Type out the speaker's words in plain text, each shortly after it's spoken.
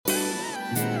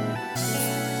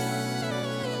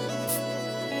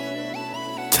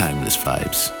Timeless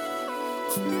vibes,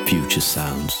 future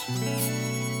sounds,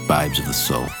 vibes of the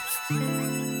soul.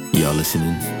 You're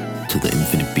listening to the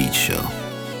Infinite Beat Show.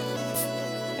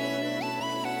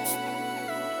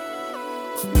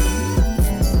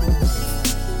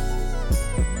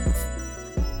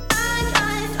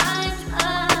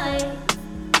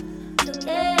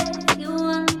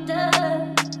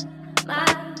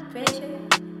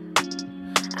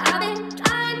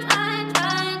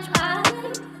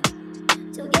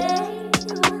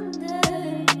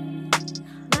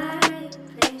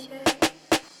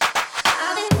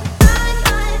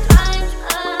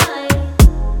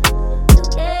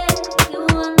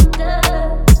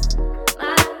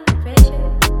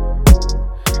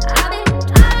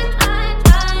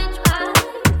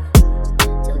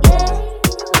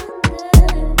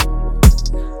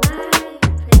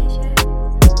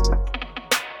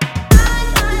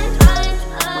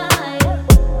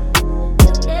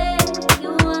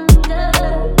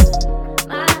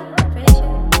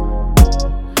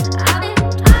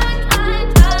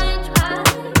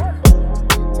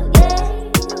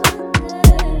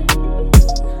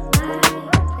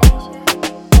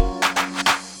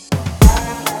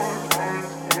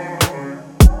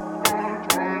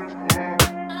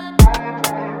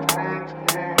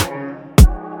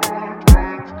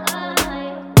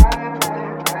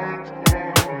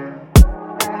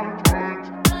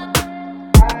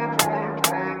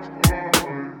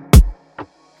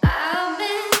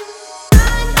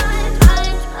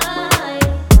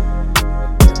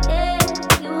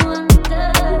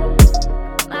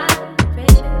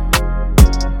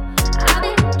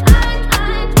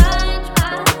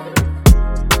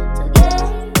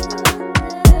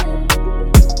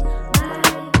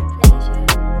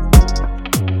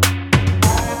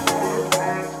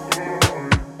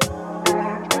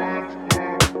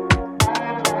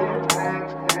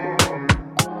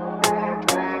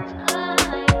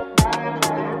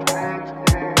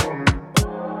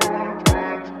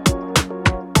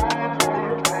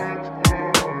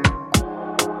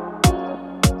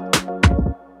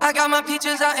 I got my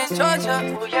peaches out in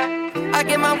Georgia, oh yeah. I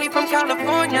get my weed from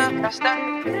California, that's that.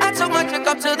 I took my chick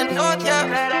up to the north,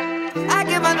 yeah. I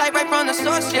get my light right from the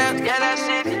source, yeah. Yeah, that's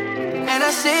it. And I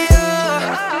see you,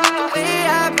 the way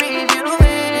I breathe you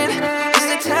in, it's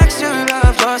the texture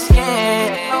of your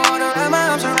skin. I wanna wrap my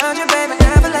arms around you, baby,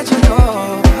 never let you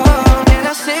go. And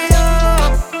I see you,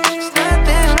 it's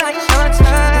nothing like your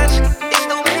touch. It's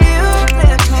the way you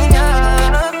lift me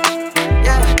up,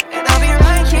 yeah. And I'll be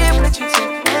right here with you too.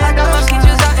 I got my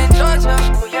peaches out in Georgia,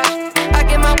 oh yeah. I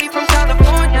get my weed from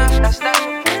California, that's that.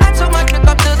 I took my trip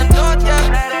up to the north, yeah.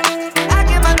 I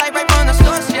get my light right from the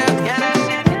source, yeah. Yeah, that's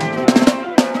it.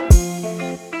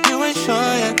 You ain't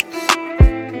sure yet,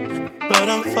 but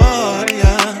I'm for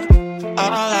ya.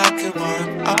 All I could want,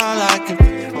 all I could be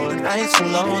for. Nights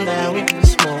alone that we can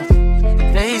smoke.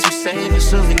 The days we save as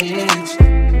souvenirs.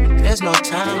 There's no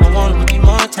time, I wanna need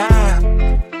more time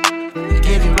to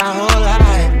give you my whole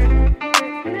life.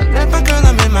 Left my girl,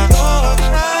 I'm in my whole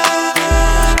life.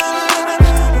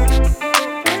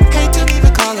 Hate to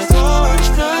even call it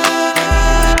torture.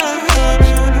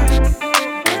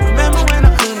 Remember when I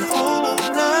couldn't hold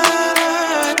her?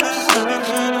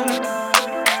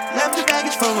 Left the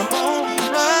baggage for a moment.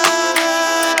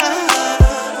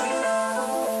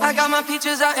 I got my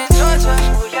peaches out in Georgia,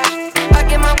 oh yeah. I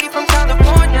get my weed from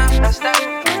California, that's that.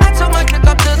 I took my trip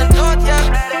up to the north, yeah.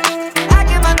 I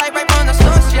get my light right from the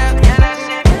source, yeah. Yeah,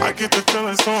 that's it. I get the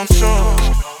feeling, so I'm sure.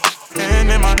 Hand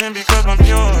in my hand because I'm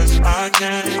yours. I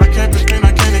can't pretend,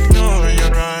 I can't ignore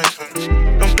your eyes.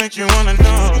 Don't think you wanna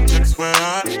know just where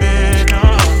I've been.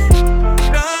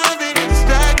 Don't be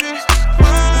distracted.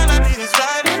 All I need is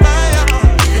right by your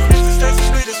own. Your kisses taste the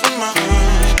sweetest from my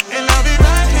heart, and I'll be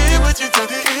right here with you till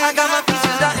the end. I got my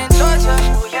peaches out in Georgia,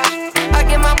 oh yeah. I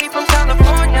get my weed from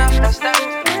California, that's that.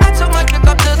 I took my trip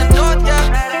up to the north, yeah.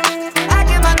 I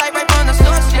get my light right from the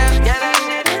source, yeah. Yeah, that's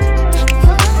it.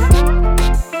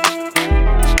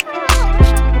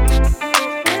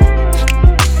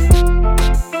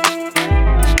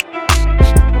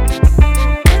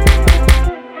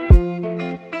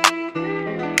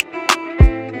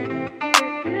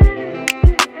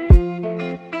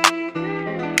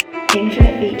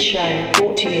 Infinite Beat Show,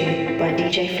 brought to you by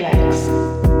DJ Flex.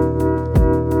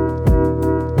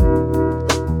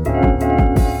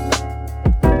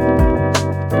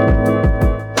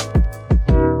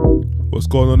 What's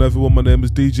going on, everyone? My name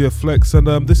is DJ Flex,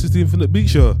 and this is the Infinite Beat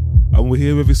Show, and we're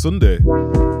here every Sunday.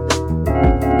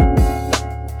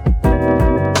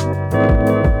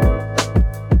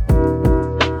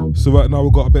 So right now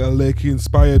we've got a bit of Lakey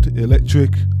inspired,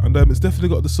 electric, and it's definitely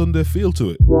got the Sunday feel to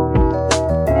it.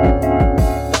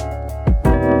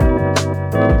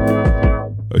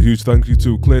 A huge thank you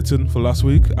to Clayton for last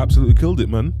week. Absolutely killed it,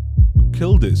 man.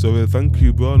 Killed it. So thank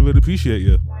you, bro. I really appreciate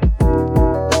you.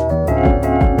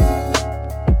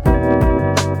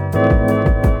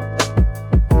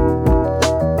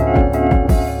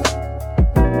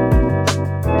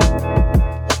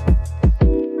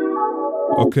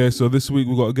 Okay, so this week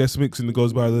we've got a guest mix and it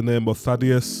goes by the name of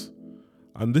Thaddeus.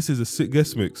 And this is a sick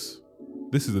guest mix.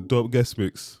 This is a dope guest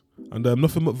mix. And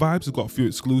Nothing But Vibes has got a few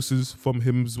exclusives from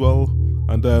him as well.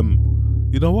 And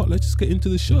you know what? Let's just get into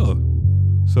the show.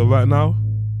 So right now,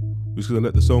 we're just going to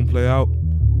let the song play out.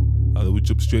 And then we'll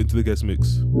jump straight into the guest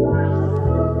mix.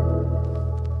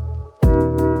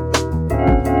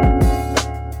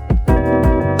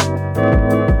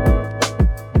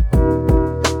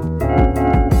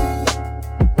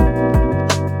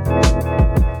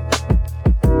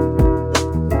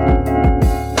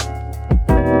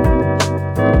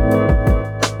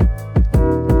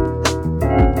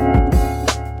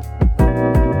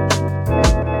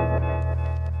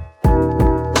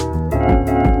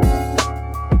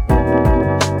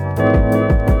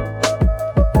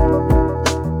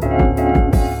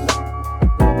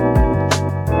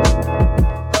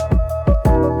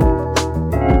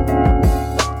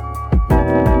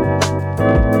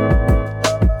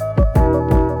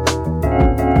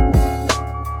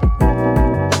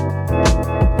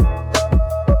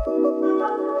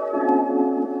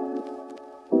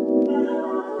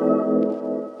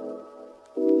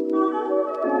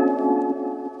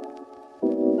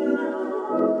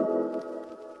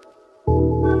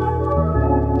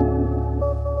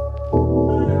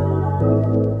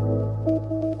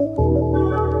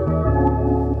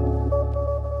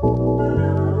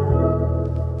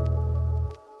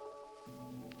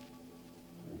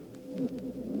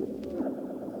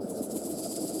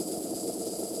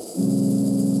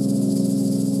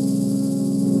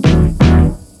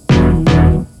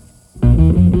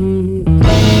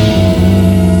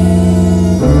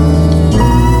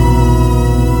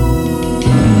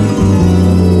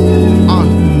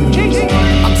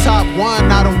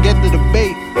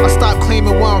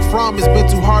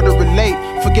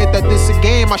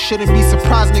 I shouldn't be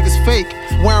surprised niggas fake.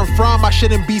 Where I'm from, I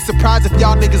shouldn't be surprised if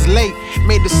y'all niggas late.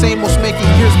 Made the same most making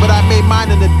years, but I made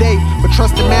mine in a day. But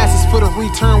trusting masses for the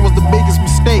return was the biggest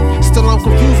mistake. Still I'm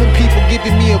confused when people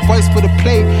giving me advice for the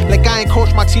play. Like I ain't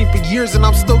coached my team for years and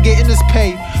I'm still getting this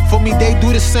pay. For me, they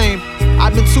do the same.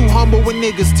 I've been too humble with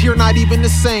niggas, tier not even the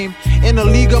same. In a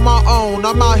league of my own,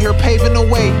 I'm out here paving the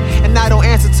way. And I don't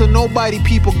answer to nobody,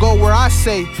 people go where I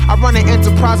say. I run an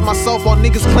enterprise myself while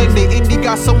niggas claim they indie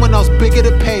got someone else bigger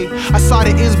to pay. I saw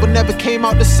the ends but never came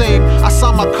out the same. I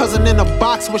saw my cousin in a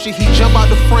box wishing he jump out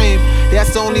the frame.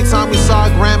 That's the only time we saw a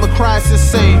grandma cry, it's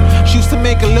insane. She used to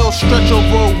make a little stretch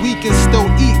over a week and still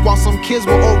eat while some kids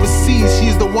were overseas.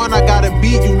 She's the one I gotta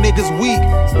beat, you niggas weak.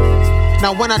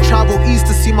 Now when I travel east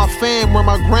to see my fam, where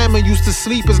my grandma used to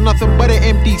sleep is nothing but an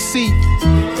empty seat.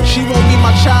 She won't be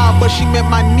my child, but she met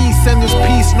my niece, and there's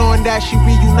peace knowing that she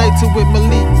reunited with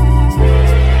Malik.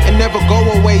 And never go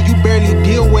away, you barely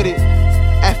deal with it.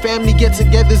 At family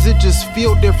get-togethers, it just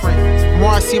feel different. The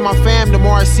more I see my fam, the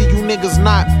more I see you niggas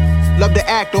not. Love to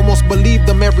act, almost believe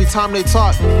them every time they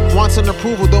talk. Wanting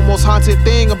approval, the most haunted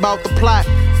thing about the plot.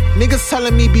 Niggas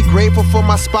telling me be grateful for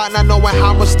my spot, not knowing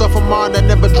how much stuff I'm on that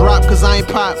never drop cause I ain't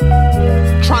pop.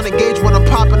 Trying to gauge when I'm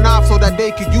popping off so that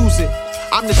they could use it.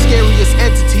 I'm the scariest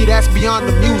entity that's beyond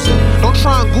the music. Don't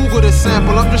try and Google the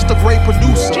sample, I'm just a great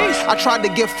producer. I tried to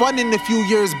get funding a few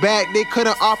years back, they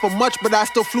couldn't offer much, but I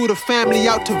still flew the family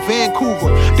out to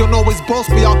Vancouver. Don't always boast,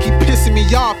 but y'all keep pissing me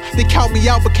off. They count me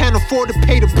out, but can't afford to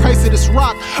pay the price of this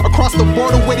rock. Across the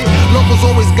border with it, locals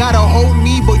always gotta hold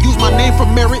me, but use my name for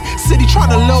merit. City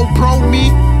trying to low bro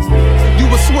me. You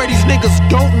would swear these niggas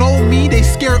don't know me, they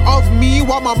scared of me,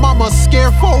 while my mama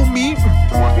scared for me.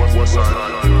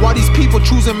 Why these people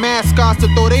choosing mascots to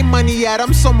throw their money at?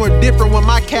 I'm somewhere different with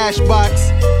my cash box.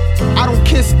 I don't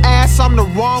kiss ass, I'm the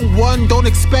wrong one. Don't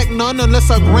expect none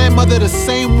unless our grandmother the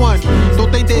same one.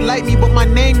 Don't think they like me, but my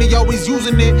name, they always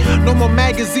using it. No more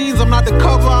magazines, I'm not the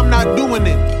cover, I'm not doing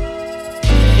it.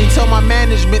 And tell my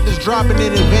management that's dropping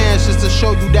in advance just to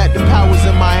show you that the power's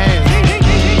in my hands.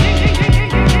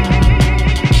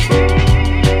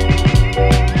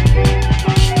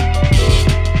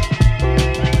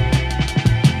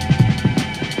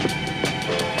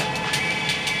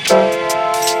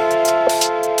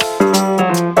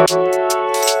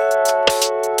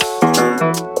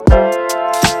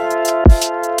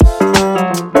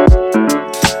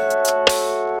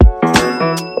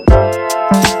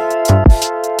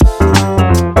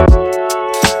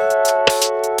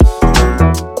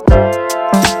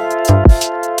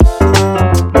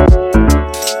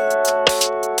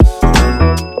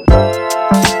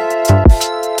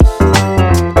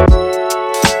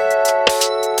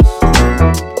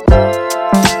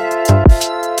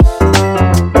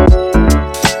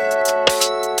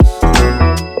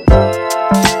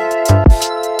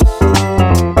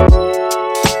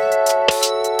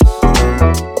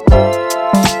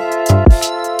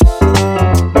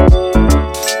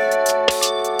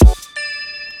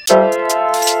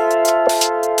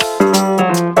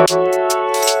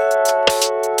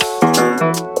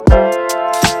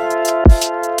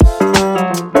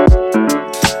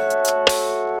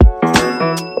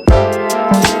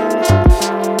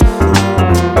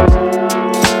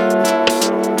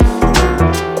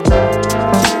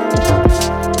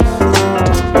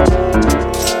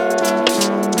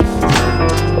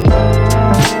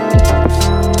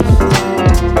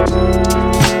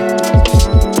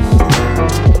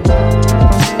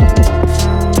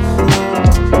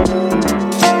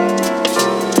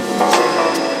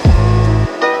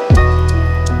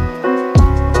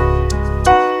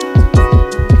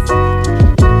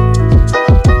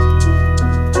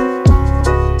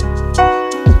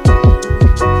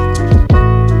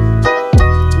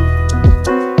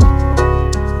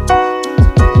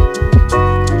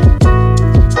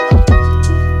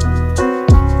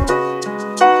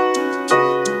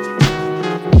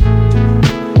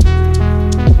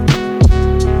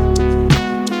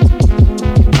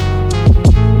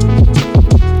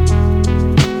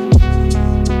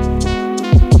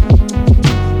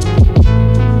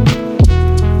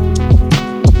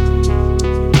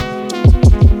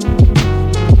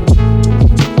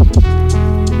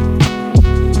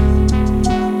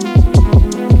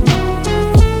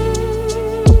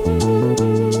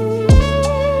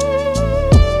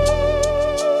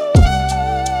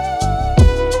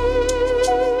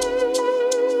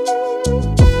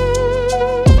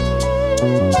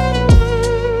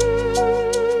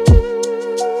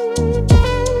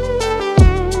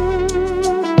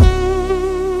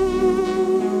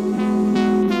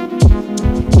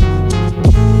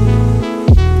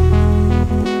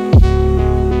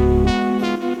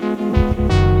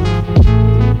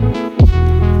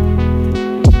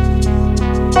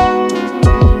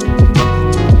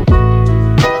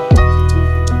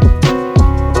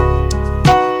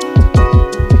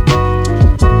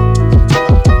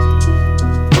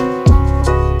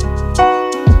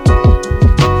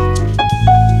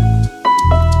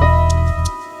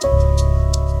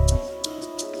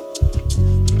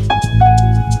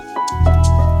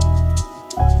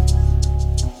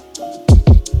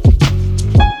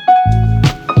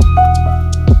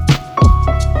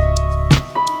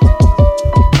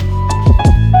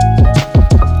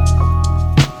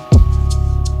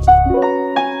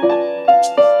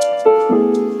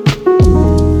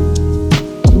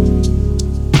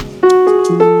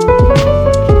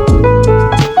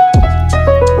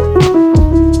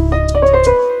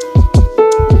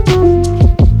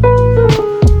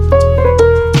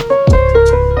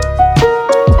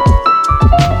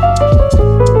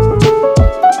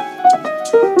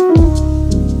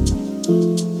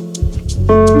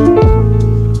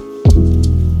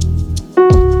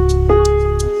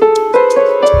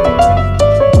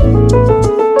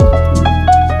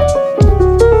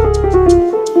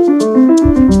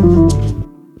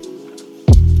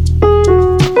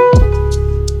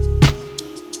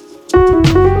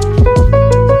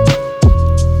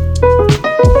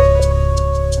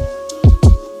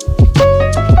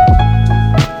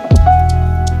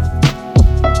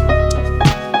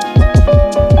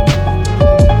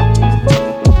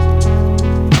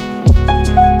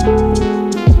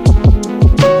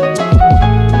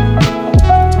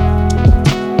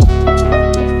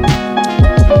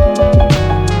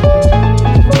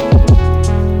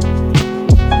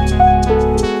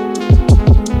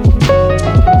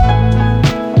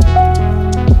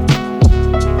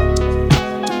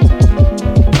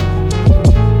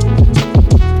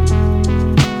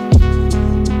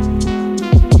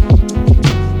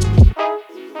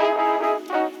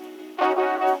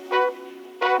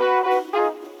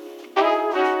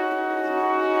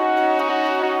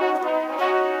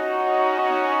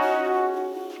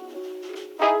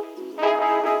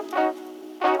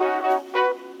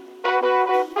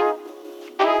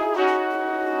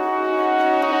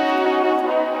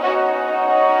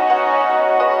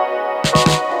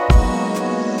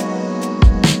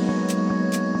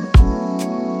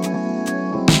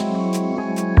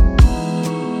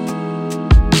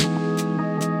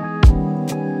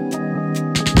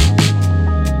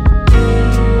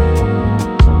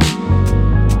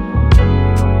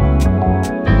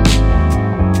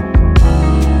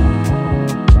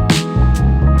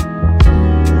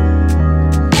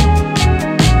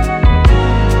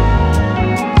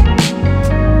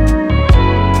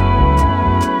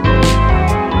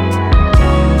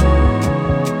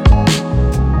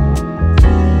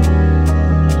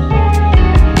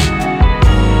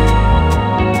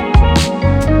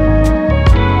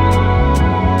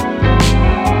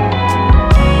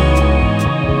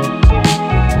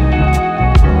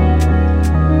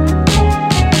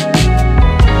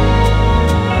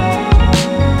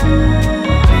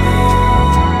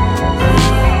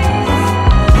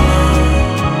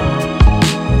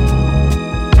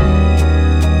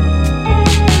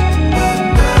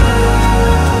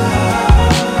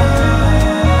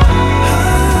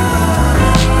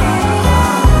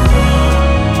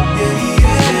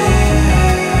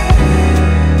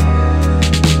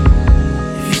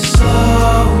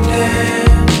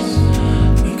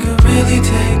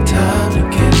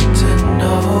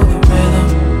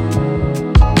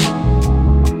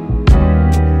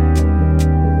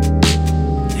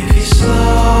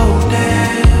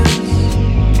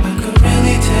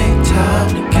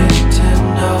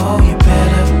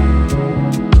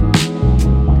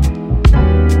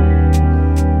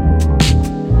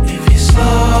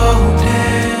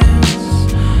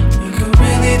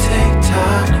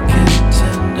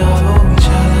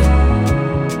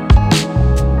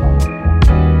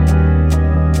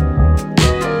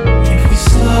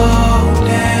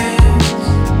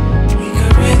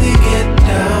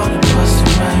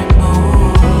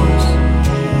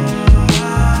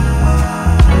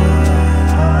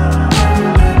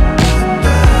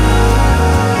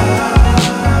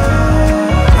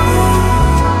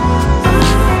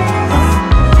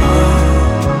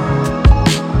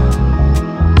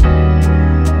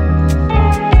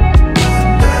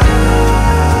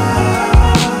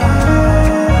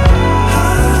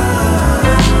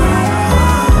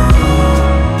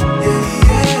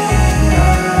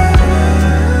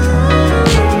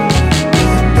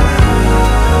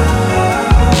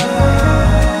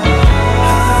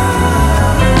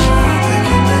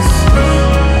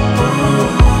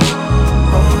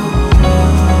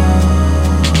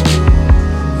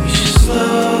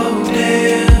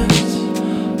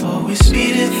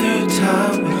 Speeding through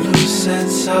time, we lose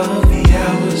sense of the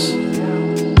hours.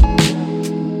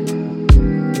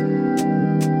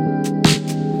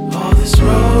 All this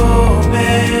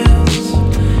romance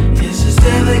is as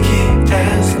delicate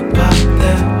as the pot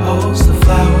that holds the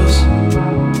flowers.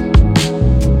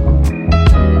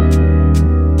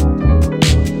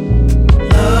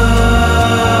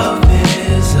 Love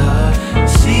is a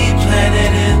seed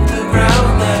planted in the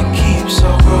ground that keeps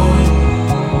on growing.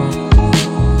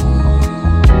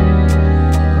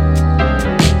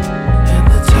 And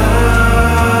the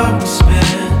time we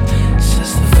spend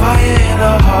sets the fire in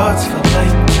our hearts for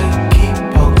light to keep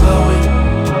on glowing.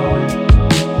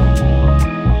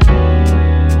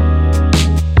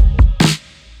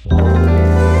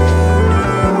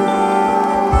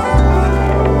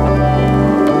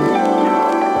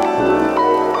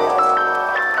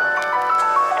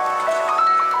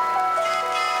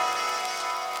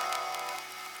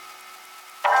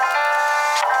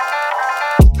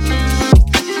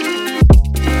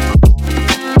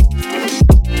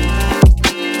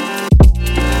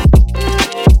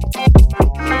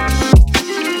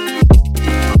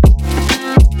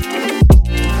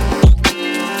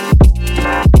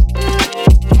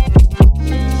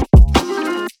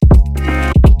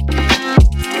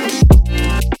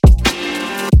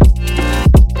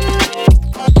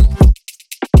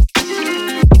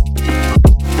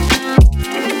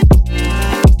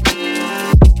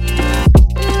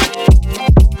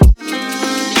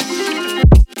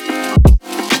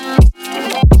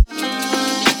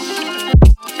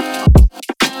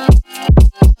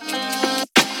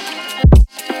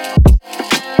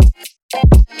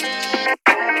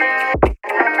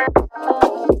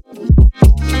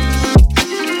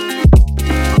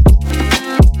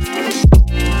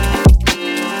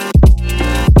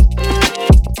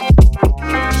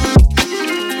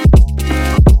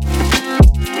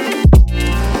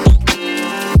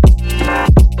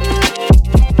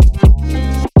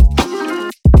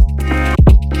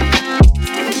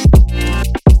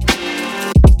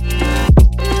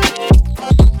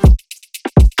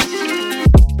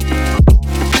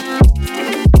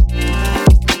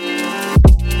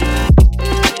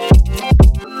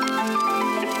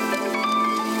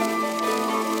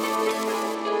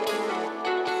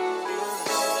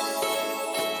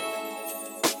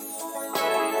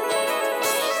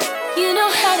 You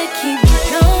know how to keep me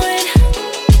going,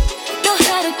 know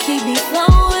how to keep me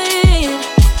flowing.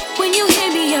 When you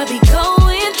hear me, I'll be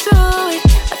going through it.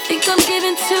 I think I'm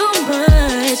giving too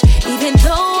much, even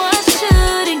though I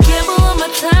shouldn't gamble on my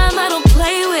time. I don't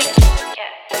play with it.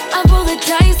 I roll the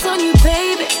dice on you,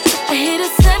 baby. I hit a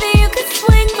 7, you could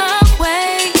swing my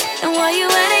way, and while you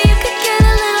at it, you could get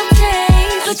a little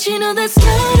taste. But you know that's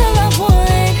not all I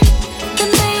want. The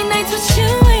late nights with you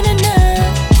ain't enough.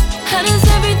 How does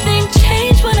everything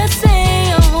change when I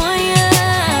say I want ya?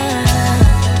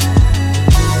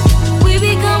 We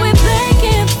be going back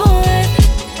and forth,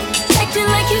 acting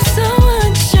like you're so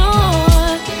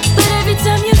unsure. But every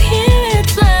time you hear it,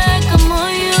 it's like I'm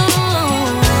on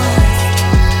yours.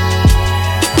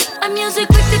 I'm music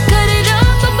quick to cut it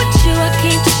off, but with you I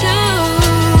can't choose.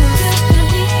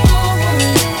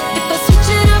 If I switch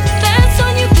it up fast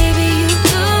on you, baby, you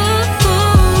lose.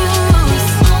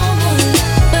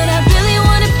 But I really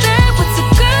want it back, what's a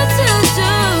girl to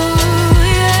do?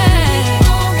 Yeah.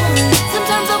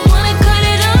 Sometimes I wanna cut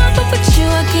it off, but with you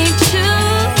I can't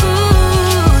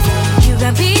choose. You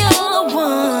got me all I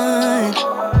want.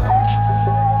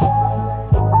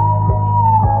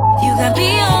 You got me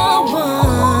all I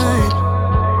want.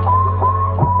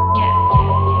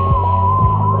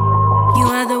 You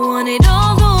either want it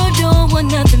all or don't want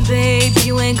nothing, babe.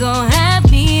 You ain't gon' have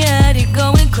me at it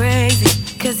going crazy,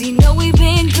 'cause you know we've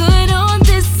been good on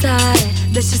this side.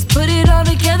 Let's just put it all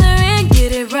together and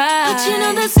get it right. But you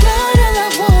know that's not all I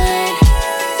want.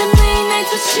 The late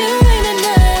nights with you ain't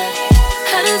enough.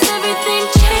 How does everything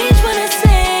change when I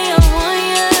say I want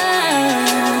ya?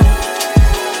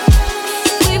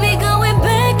 We be going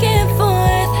back and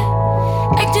forth,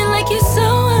 acting like you're so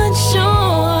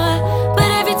unsure. But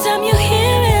every time you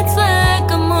hear it, it's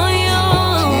like I'm on yours.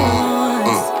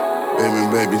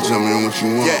 Baby, tell me what you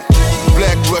want. Yeah.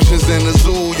 Black Russians in the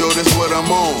zoo, yo, that's what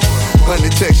I'm on.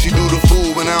 100 text, you do the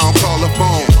fool when I don't call the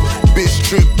phone. Bitch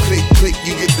trip, click, click,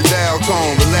 you get the dial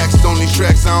tone. Relaxed on these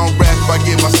tracks, I don't rap, I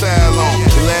get my style on.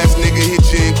 The last nigga hit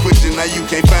you and quit you, now you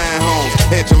can't find homes.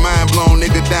 Had your mind blown,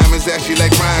 nigga, diamonds actually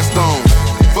like rhinestones.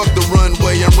 Fuck the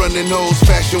runway, I'm running hoes,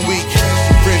 fashion week.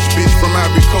 French bitch from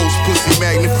Ivory Coast, pussy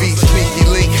magnifique, sneaky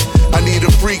link. I I need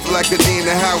a freak like Adina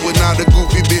Howard, not a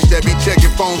goofy bitch that be checking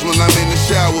phones when I'm in the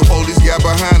shower. Police got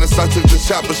behind us, I took the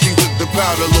chopper, she took the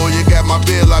powder. Lawyer got my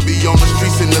bail, I be on the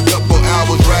streets in a couple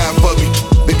hours. Ride for me.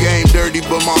 The game dirty,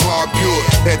 but my heart pure.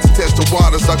 Had to test the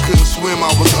waters, I couldn't swim, I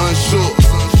was unsure.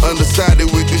 Undecided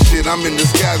with this shit, I'm in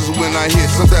disguises when I hit.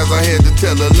 Sometimes I had to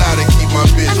tell a lie to keep my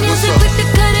bitch. What's up? quick to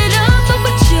cut it off, but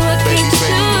with you I Baby, can't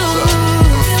baby, what's up?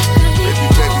 choose. Baby,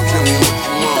 baby, tell me what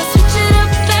you If I want. switch it up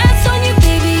fast on you,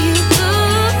 baby, you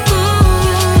lose.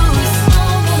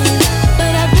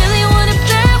 But I really want it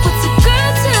bad, what's a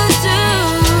girl to do?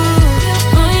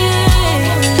 Oh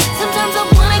yeah. Sometimes I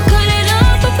wanna cut it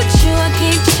off, but with you I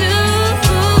can't choose.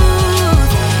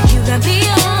 You got me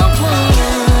on one.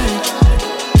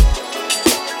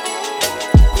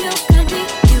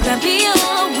 You got me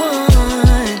on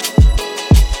one.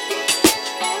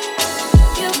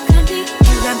 You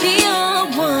got me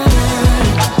on one.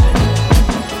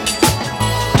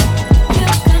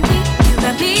 You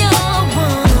got me on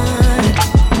one.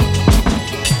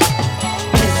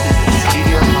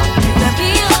 You got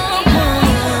me on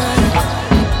one.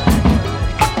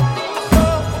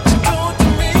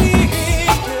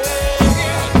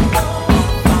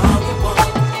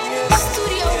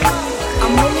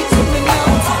 I'm only coming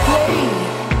out to play.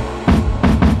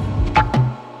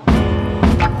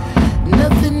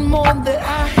 Nothing more that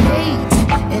I hate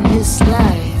in this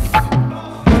life.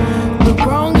 The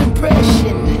wrong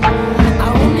impression, I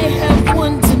only have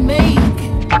one to make.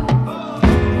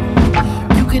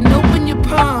 You can open your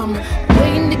palm,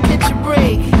 waiting to catch a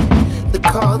break. The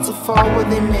cards will fall where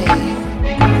they may.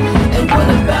 And what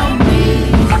about me?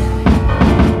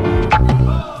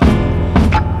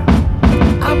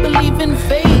 I believe in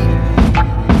fate.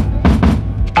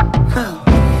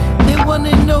 They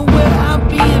wanna know where I'll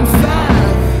be in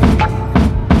 5.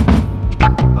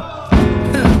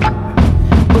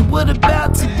 But what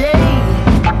about today?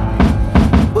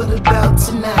 What about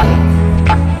tonight?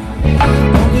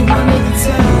 Only one at a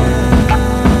time.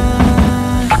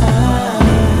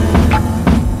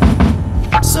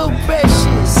 So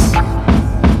precious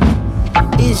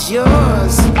is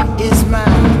yours, is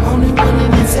mine. Only one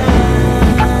at a time.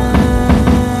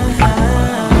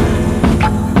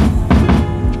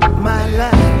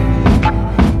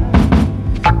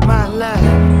 My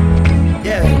life,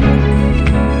 yeah.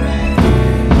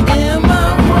 Am I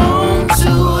wrong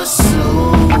to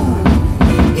assume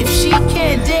if she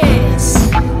can't dance,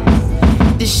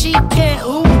 that she can't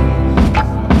ooh?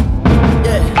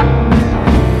 Yeah.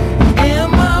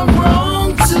 Am I wrong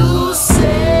to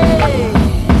say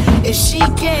if she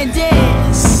can't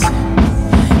dance,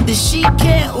 that she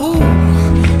can't ooh?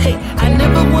 Hey, I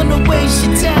never wanna waste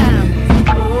your time.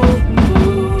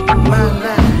 My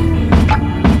life,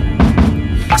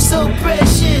 so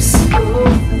precious,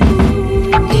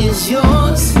 is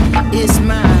yours, is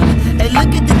mine. And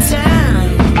look at the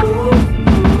time,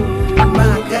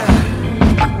 my God,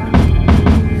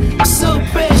 so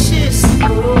precious,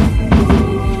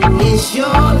 is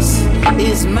yours,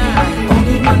 is mine.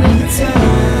 Only one at a time.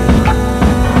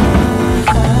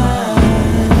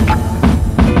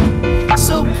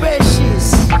 So precious,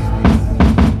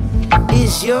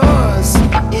 is yours,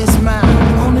 is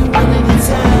mine. Only one at a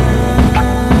time.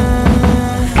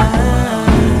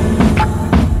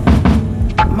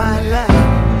 My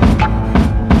life,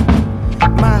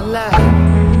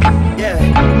 yeah.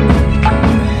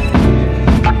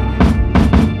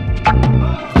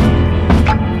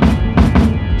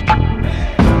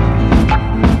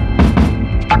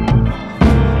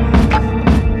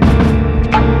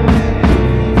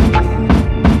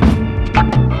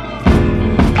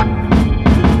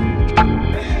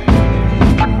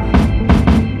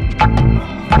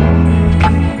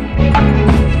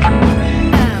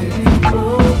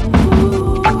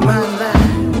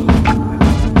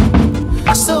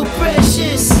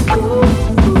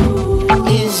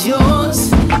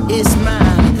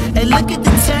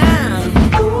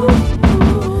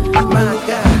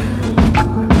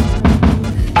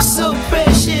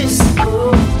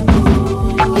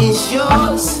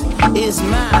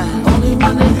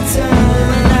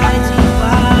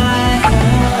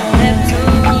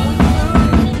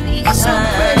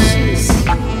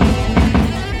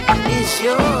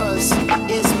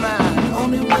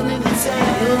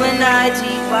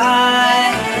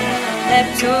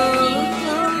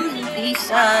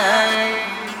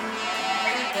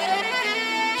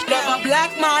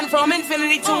 Black man from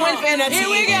infinity to infinity. Here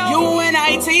we go.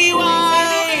 U-N-I-T-Y.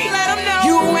 Let 'em know.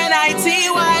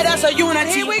 U-N-I-T-Y. That's a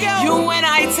unity. Here we go.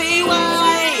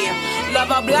 U-N-I-T-Y.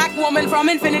 Love a black woman from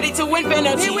infinity to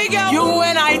infinity. Here we go.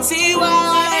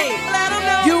 U-N-I-T-Y. Let 'em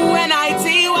know.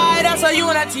 U-N-I-T-Y, that's a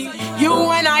unity.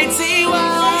 U-N-I-T-Y.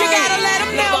 You gotta let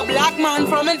them know. A black man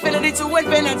from infinity to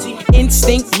infinity.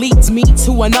 Instinct leads me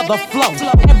to another flow.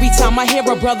 Every time I hear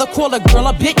a brother call a girl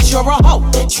a bitch or a hoe,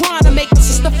 trying to make a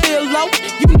sister feel low,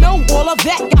 you know all of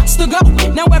that gots to go.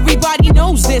 Now everybody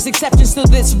knows there's exceptions to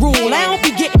this rule. I don't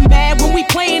be getting mad when we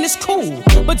playing, it's cool,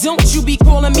 but don't you be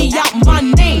calling me out my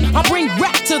name. I bring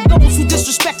rap to those who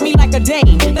disrespect me like a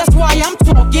dame. That's why I'm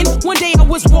talking. One day I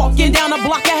was walking down the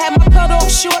block, I had my cut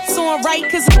off shorts on, right,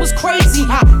 cause it was crazy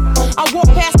hot. I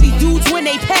walked past these dudes when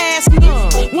they passed me.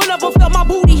 One of them felt my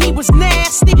booty, he was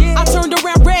nasty. I turned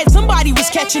around red, somebody was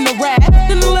catching the rap.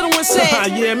 Then the little one said,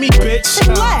 yeah, me, bitch.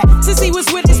 And laughed. Since he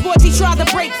was with his boys, he tried to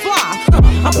break fly.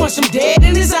 I punched him dead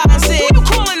in his eye and said, who you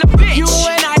calling a bitch?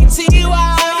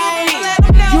 U-N-I-T-Y.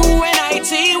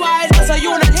 U-N-I-T-Y. That's a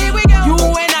unit. Here we go.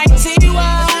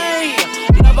 U-N-I-T-Y.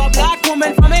 Love a black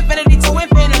woman from infinity to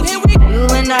infinity. Here we go.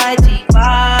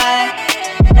 U-N-I-T-Y.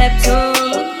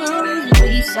 Neptune,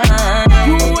 Lisa.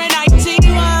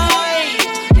 U-N-I-T-Y.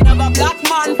 Love a black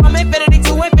man from infinity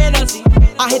to infinity.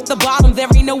 I hit the bottom, there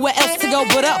ain't nowhere else to go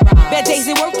but up. Bad days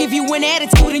at work give you an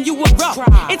attitude and you were rough.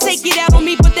 And take it out on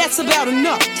me, but that's about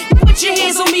enough. You put your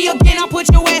hands on me again, I'll put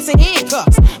your ass in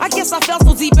handcuffs. I guess I fell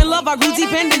so deep in love, I grew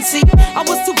dependency. I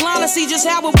was too blind to see just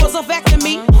how it was affecting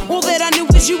me. All that I knew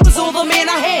was you was all the man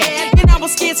I had. And I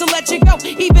was scared to let you go,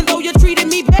 even though you treated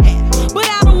me bad. But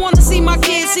I don't wanna see my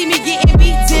kids see me getting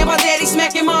beat down by daddy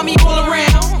smacking mommy all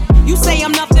around. You say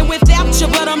I'm nothing without you,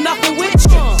 but I'm nothing with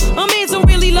you. A man don't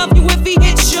really love you if he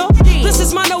hits you. This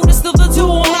is my notice to the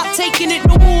door. I'm not taking it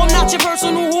no more. I'm not your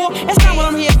personal whore. That's not what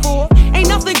I'm here for. Ain't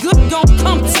nothing good gon'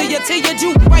 come to you till you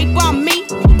do right by me.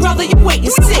 Brother, you wait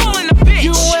and see.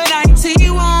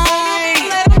 U-N-I-T-Y.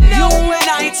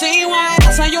 U-N-I-T-Y.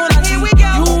 That's how you're not. Here we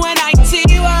go.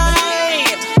 U-N-I-T-Y.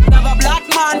 Love a black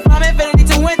man from infinity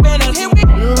to infinity. Here we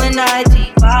go.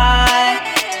 U-N-I-T-Y.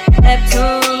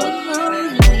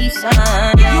 Neptune, Lisa.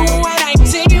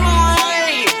 U-N-I-T-Y.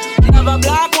 Love a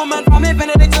black woman from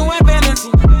infinity to infinity.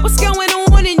 What's going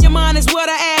on in your mind is what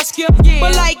I ask you.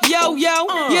 But like yo, you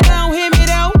don't hear me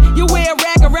though. You wear a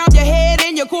rag around your head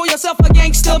and you call yourself a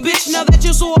gangster bitch. Now that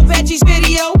you saw Apache's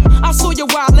video, I saw you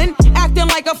wildin', acting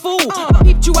like a fool. I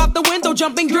peeped you out the window,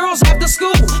 jumping girls after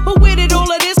school. But where did all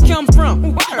of this come from?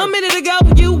 A minute ago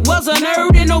you was a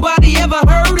nerd and nobody ever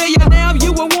heard of you. Now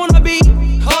you a wannabe.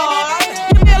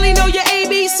 You barely know your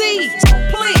ABCs.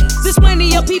 Please, there's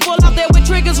plenty of people out there with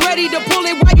triggers ready to pull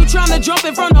it while you trying to jump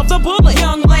in front of the bullet.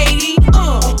 Young lady,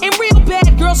 and real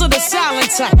bad girls are the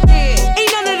silent type.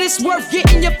 Ain't none of this worth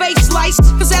getting your face sliced,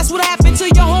 cause that's what happened to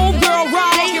your homegirl,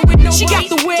 right? She got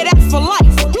to wear that for life.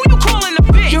 Who you calling a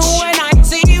bitch?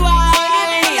 U-N-I-T-Y.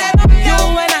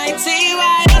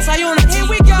 U-N-I-T-Y. That's how you know. Here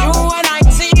we go.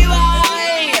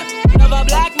 U-N-I-T-Y. Love a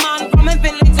black man from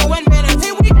infinity to infinity.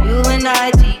 Here we go.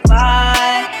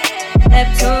 U-N-I-T-Y.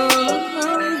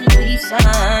 Neptune, Lisa.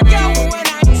 Here we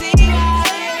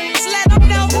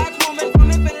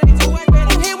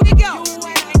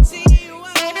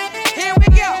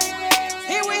go.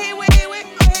 Here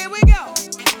we go.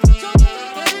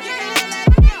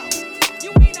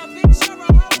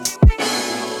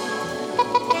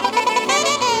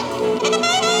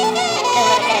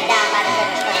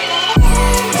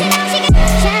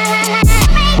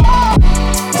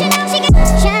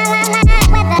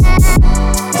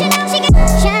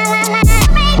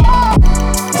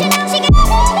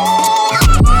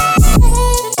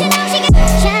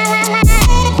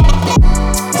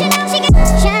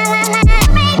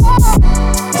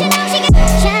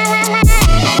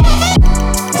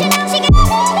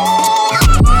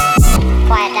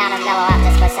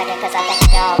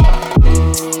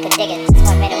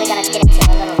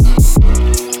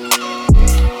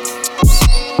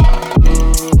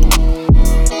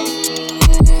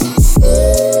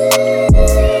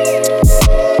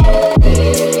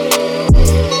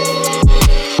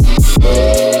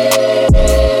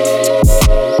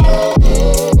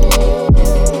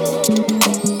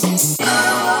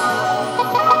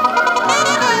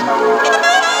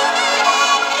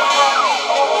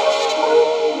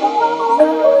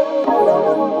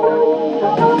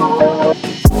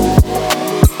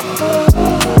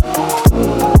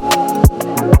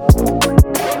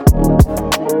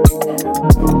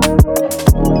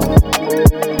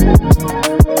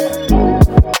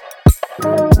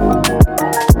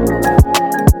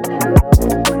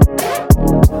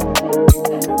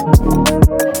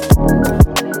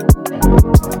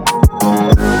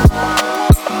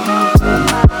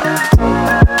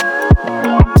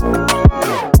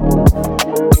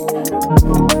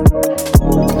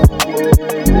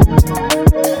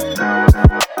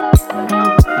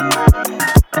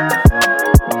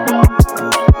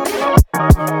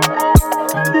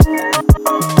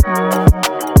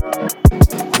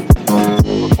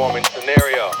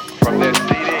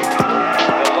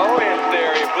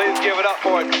 out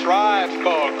for a Tribe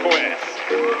Called Quest.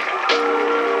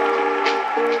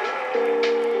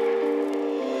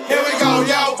 Here we go,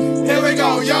 yo. Here we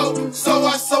go, yo. So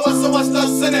what's the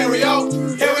scenario?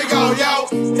 Here we go, yo.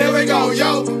 Here we go,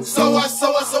 yo. So what's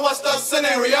the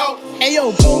scenario?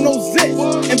 Ayo, Bo knows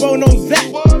this, and Bo knows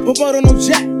that, but Bo don't know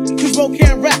jack, cause Bo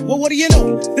can't rap. Well, what do you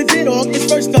know? The J-Dog is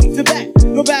first up to bat.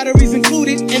 No batteries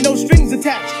included, and no strings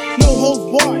attached. No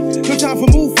holds barred, no time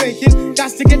for move faking.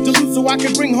 Got to get to loot so I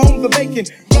can bring home the bacon.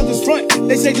 Brothers front,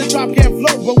 they say the drop can't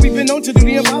flow, but we've been known to do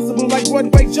the impossible like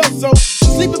Broadway Joe. So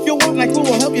sleep if you want, like who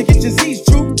will help you get your Z's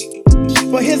true.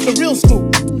 But here's the real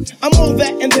scoop. I'm all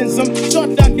that and then some.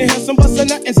 Short doc can have some bust a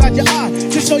nut inside your eye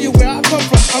to show you where I come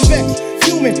from. I'm vexed,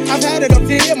 human, I've had it up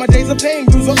to here. My days of pain,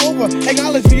 dues are over.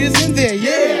 Acknowledge me is in there,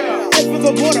 yeah. Head for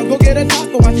the border, go get a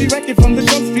taco. I direct it from the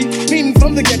jump street, meaning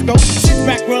from the get-go. Sit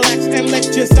back, relax, and let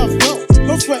yourself go.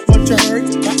 Don't sweat what you heard,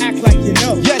 but act like you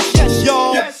know. Yes,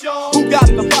 y'all. Yes, y'all. Who got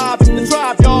the vibe in the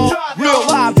tribe, y'all? Real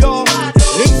live, y'all.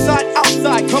 Inside,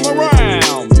 outside, come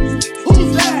around.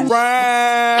 Who's that?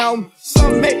 Round.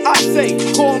 Some may I say,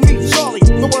 call me Charlie.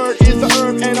 The word is the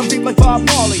herb, and I'm deep like Bob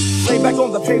Marley. Lay back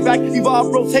on the payback,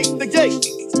 evolve, rotate the gate.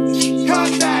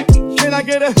 Contact, can I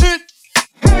get a hit?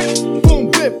 Hit.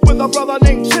 Boom, bip, with a brother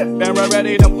named Chip, and we're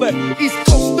ready to flip. East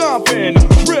Coast stomping,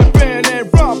 ripping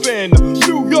and romping.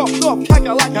 New York, North,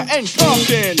 Kakalaka, and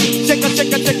Compton. Check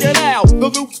it out. The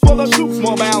loops for the troops,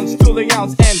 more bounds to the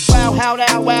ounce. And wow, how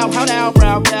now,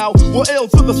 round now. We're ill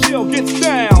till the steel gets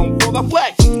down. For the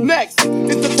flex, next,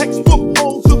 it's the textbook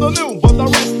old to the new, but the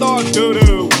rest are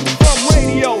doo-doo. From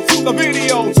radio to the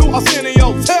video to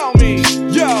Arsenio, tell me,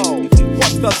 yo,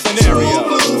 what's the scenario?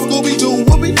 Scooby-Doo,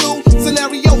 what we do?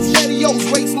 Scenarios, radios,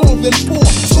 rates more than 4.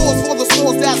 Scores for the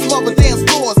stores that's love and dance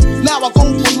floors. Now I go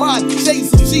for mine,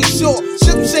 shades of G-Shore.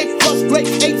 Ship shape, plus great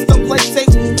apes, the play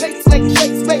tapes.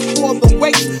 Takes, make for the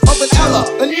weight of an Ella,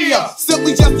 an Ea.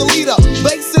 Simply just a leader.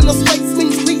 Base in the space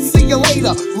means peace, see you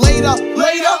later.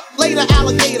 Later,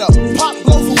 alligator. Pop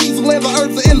blows a weasel and the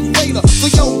earth's an inflator. So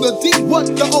yo, the D, what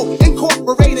the O?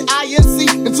 Incorporated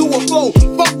INC into a flow.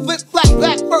 Fuck, flip, flat,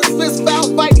 back, first, fist, bounce,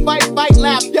 bite,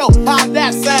 laugh. Yo, how'd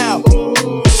that sound?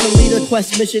 So lead a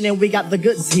quest mission and we got the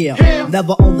goods here.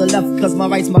 Never on the left cause my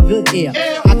right's my good ear.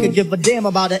 I could give a damn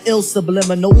about an ill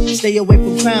subliminal. Stay away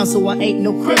from crime so I ain't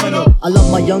no criminal. I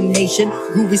love my young nation,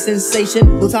 groovy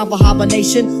sensation. No time for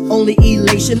hibernation, only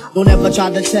elation. Don't ever try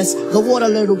to test the water,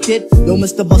 little kid. Yo,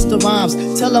 Mr. Busta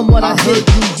Rhymes, tell them what I did.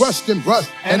 You rushed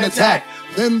and attacked.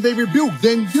 Then they rebuked,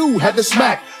 then you had to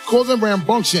smack. Causing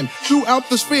rambunction throughout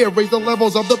the sphere. Raise the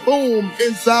levels of the boom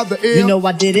inside the air. You know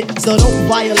I did it, so don't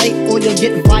violate or you'll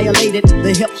get violated.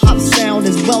 The hip-hop sound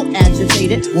is well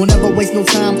agitated. We'll never waste no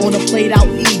time on a played-out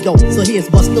ego. So here's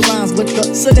Busta Rhymes with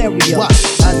the scenario. Watch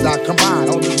as I combine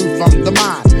all the roots from the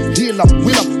mind. Heal up,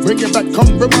 wheel up, bring it back,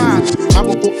 come rewind.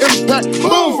 Powerful impact,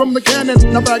 boom from the cannon.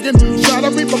 Now bragging, try to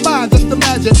reap a mind, just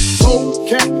imagine.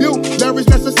 Vocabulary's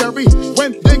necessary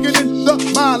when digging in the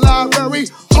mind library.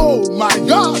 Oh my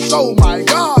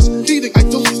gosh, eating I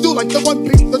do still like the one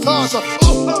piece Natasha.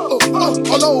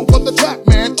 All over the track,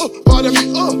 man. Pardon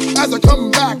me, as I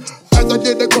come back. As I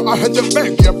did the girl, I had to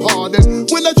beg your pardon.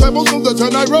 When I travel through the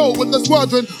turn, I roll with the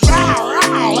squadron.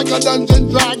 Row, like a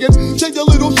dungeon dragon. Take your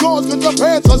little shorts cause your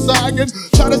pants are sagging.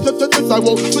 Try to slip to this, I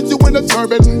will put you in a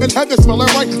turban. And have you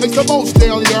smelling right like the most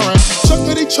stale urine.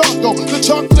 Chuckity choco, the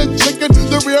chocolate chicken.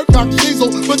 The rear cock diesel,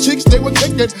 the cheeks they were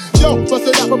kicking. Yo, bust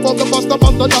it out before the buster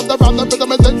another round. The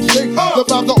rhythm is instinct, the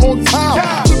vibes are on town.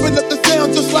 Flipping up the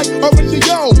sound just like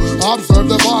Horatio. Observe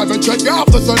the vibe and check out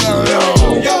the scenario.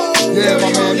 Yeah, my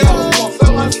man, yo.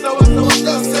 So what's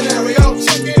the scenario?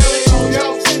 Check it,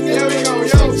 yo. Here we go,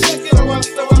 yo. Check it, what's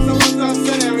the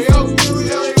scenario?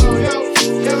 Here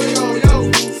we go,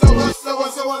 yo.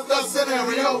 So what's the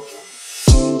scenario?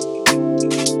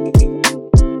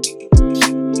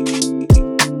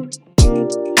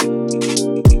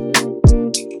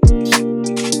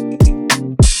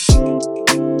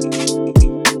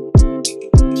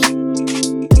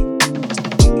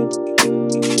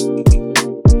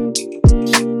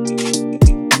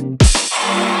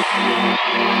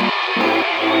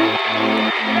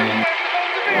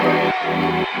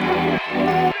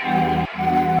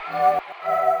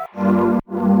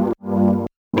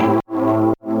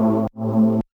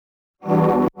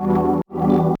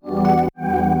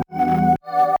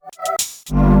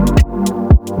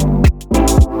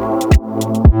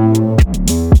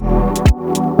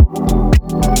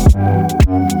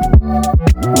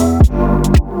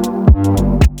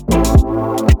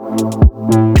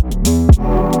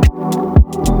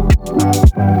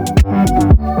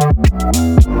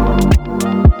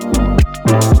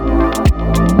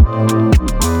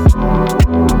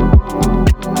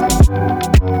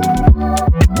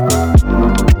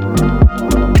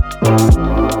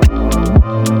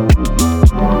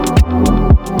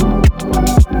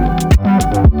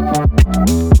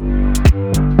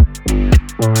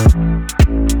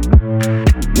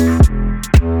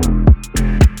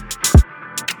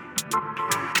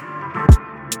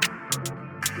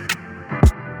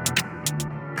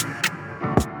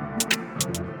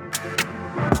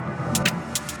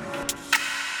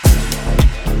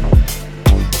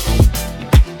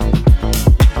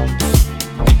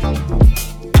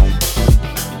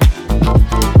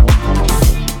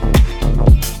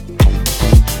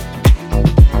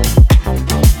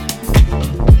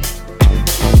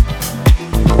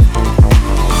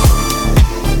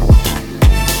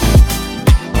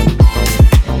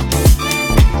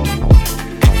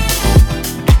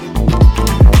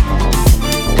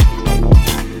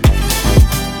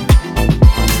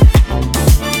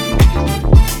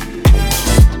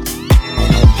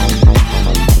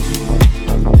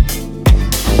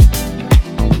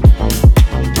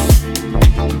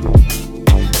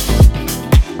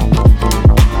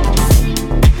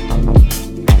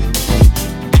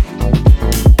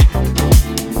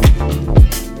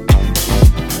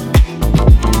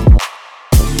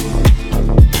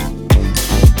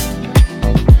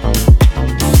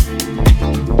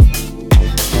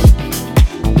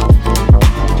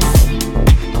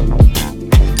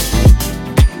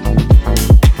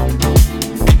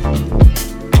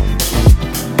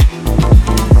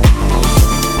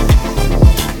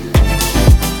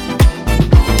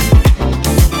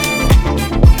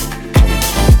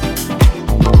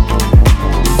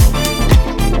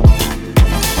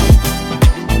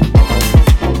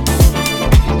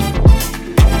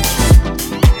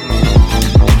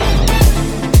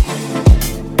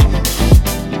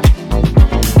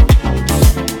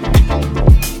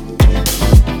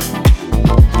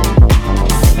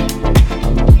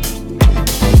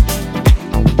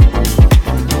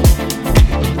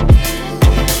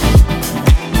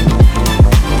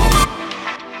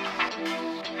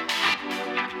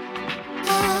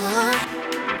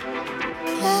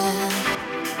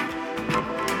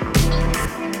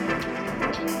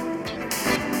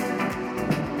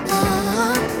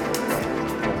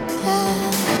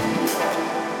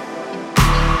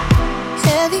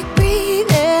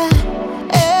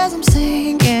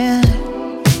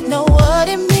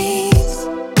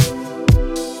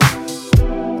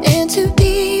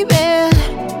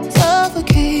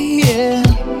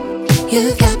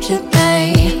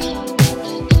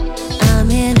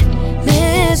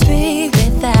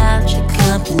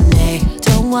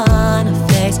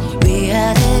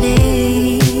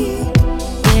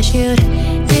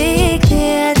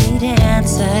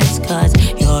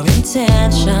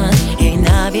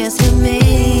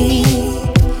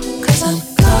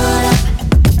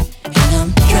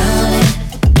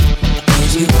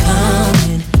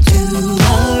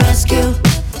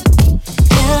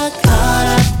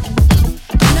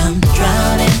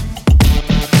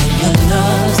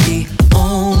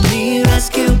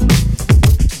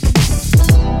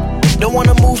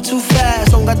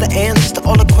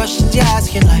 questions you're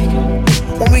asking, like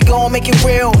when we gon' make it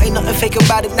real, ain't nothing fake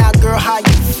about it now, girl, how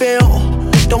you feel?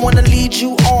 Don't wanna lead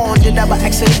you on, did I by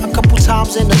accident a couple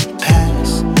times in the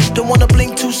past. Don't wanna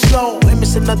blink too slow and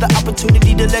miss another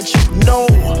opportunity to let you know.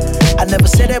 I never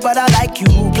said it, but I like you.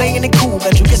 Playing it cool,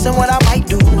 got you guessing what I might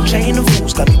do. Chain of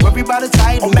fools, got me worried about the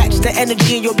title. Or match the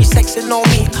energy and you'll be sexing on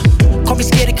me. Call me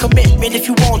scared of commitment if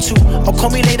you want to. Or call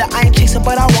me later, I ain't chasing,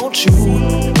 but I want you.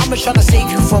 I'ma tryna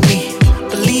save you from me.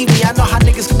 Believe me, I know how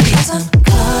niggas can be. 'Cause I'm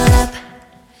caught up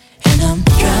and I'm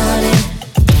drowning.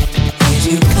 Is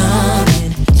you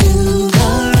coming to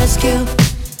the rescue?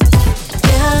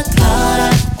 Yeah, caught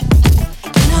up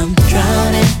and I'm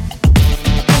drowning.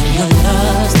 And your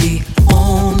love's the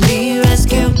only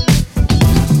rescue.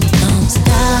 Don't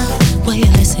stop, will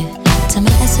you listen to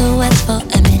my SOS for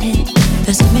a minute?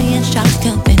 There's a million shots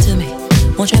coming to me.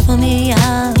 Won't you pull me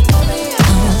up?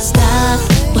 Don't stop,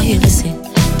 will you listen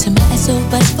to my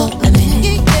SOS for a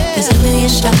minute? There's a million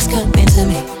shots coming to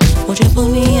me. Won't you pull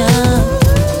me up?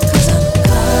 'Cause I'm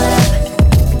caught up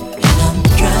and I'm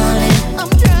drowning.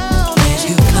 Is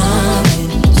you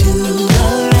coming to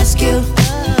the rescue?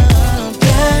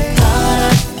 Yeah, caught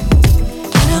up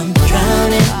and I'm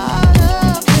drowning.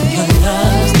 Your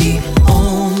love's the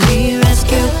only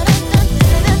rescue.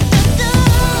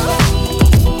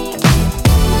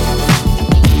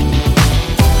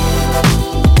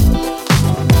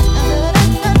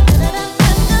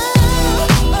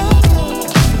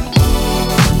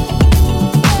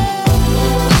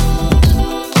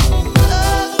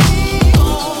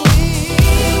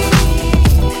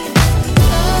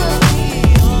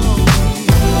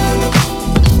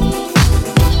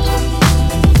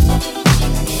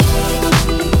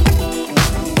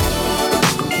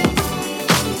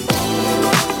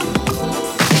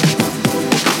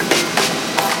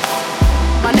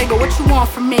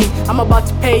 I'm about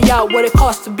to pay out what it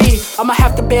costs to be. I'ma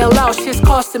have to bail out, shit's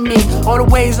costing me. All the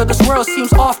ways of this world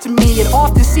seems off to me. It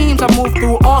often seems I move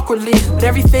through awkwardly, but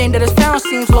everything that is found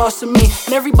seems lost to me.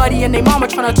 And everybody and their mama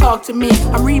tryna talk to me.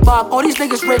 I'm Reebok, all these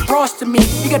niggas Rick Ross to me.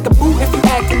 You get the boot if you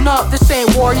acting up. This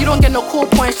ain't war, you don't get no cool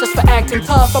points just for acting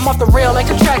tough. I'm off the rail like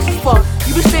a tracks is fuck.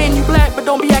 You be saying you black, but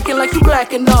don't be acting like you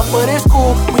black enough. But it's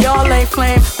cool, we all ain't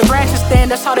flame. The branches stand,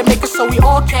 that's how they make it so we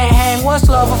all can't hang. What's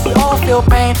love if we all feel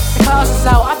pain? The clouds is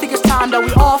out, I think it's time that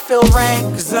we all feel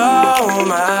rain. 'Cause all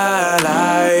my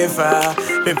life I've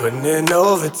been putting in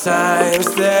overtime,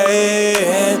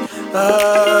 staying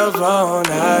up all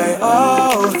night,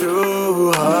 all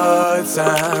through hard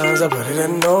times. I put it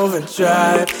in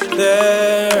overdrive,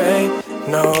 there ain't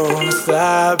no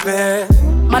stopping.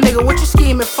 My nigga, what you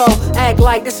scheming for? Act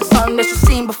like this is something that you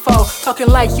seen before. Talking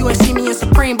like you ain't seen me in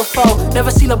Supreme before. Never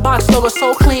seen a box logo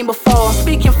so clean before. I'm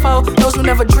speaking for those who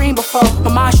never dreamed before.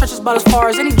 My mind stretches about as far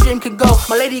as any dream could go.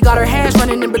 My lady got her hands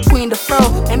running in between the fro.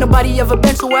 Ain't nobody ever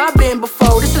been to where I've been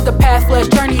before. This is the path less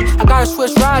journey. I gotta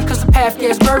switch ride cause the path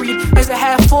gets buried. Is it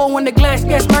half full when the glass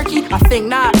gets murky? I think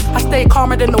not. I stay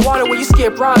calmer than the water when you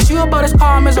skip rocks. You about as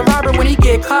calm as a robber when he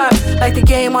get caught. Like the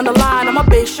game on the line, I'm a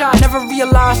big shot. Never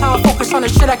realized how I focus on the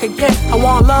shit I could get. I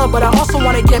want love, but I also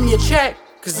wanna get me a check.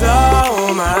 'Cause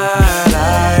all my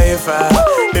life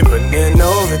I've been putting in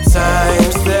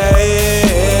overtime,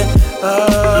 staying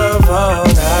up all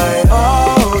night,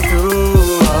 all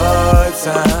through hard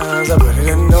times. I put it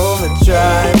in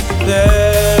overdrive,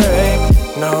 there ain't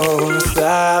no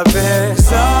stopping.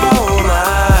 'Cause all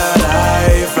my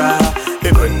life I've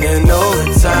been putting in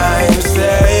overtime,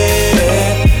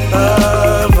 staying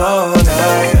up all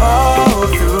night, all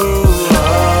through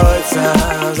hard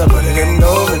times. I put it in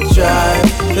overdrive,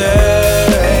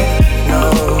 there ain't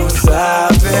no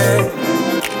stopping.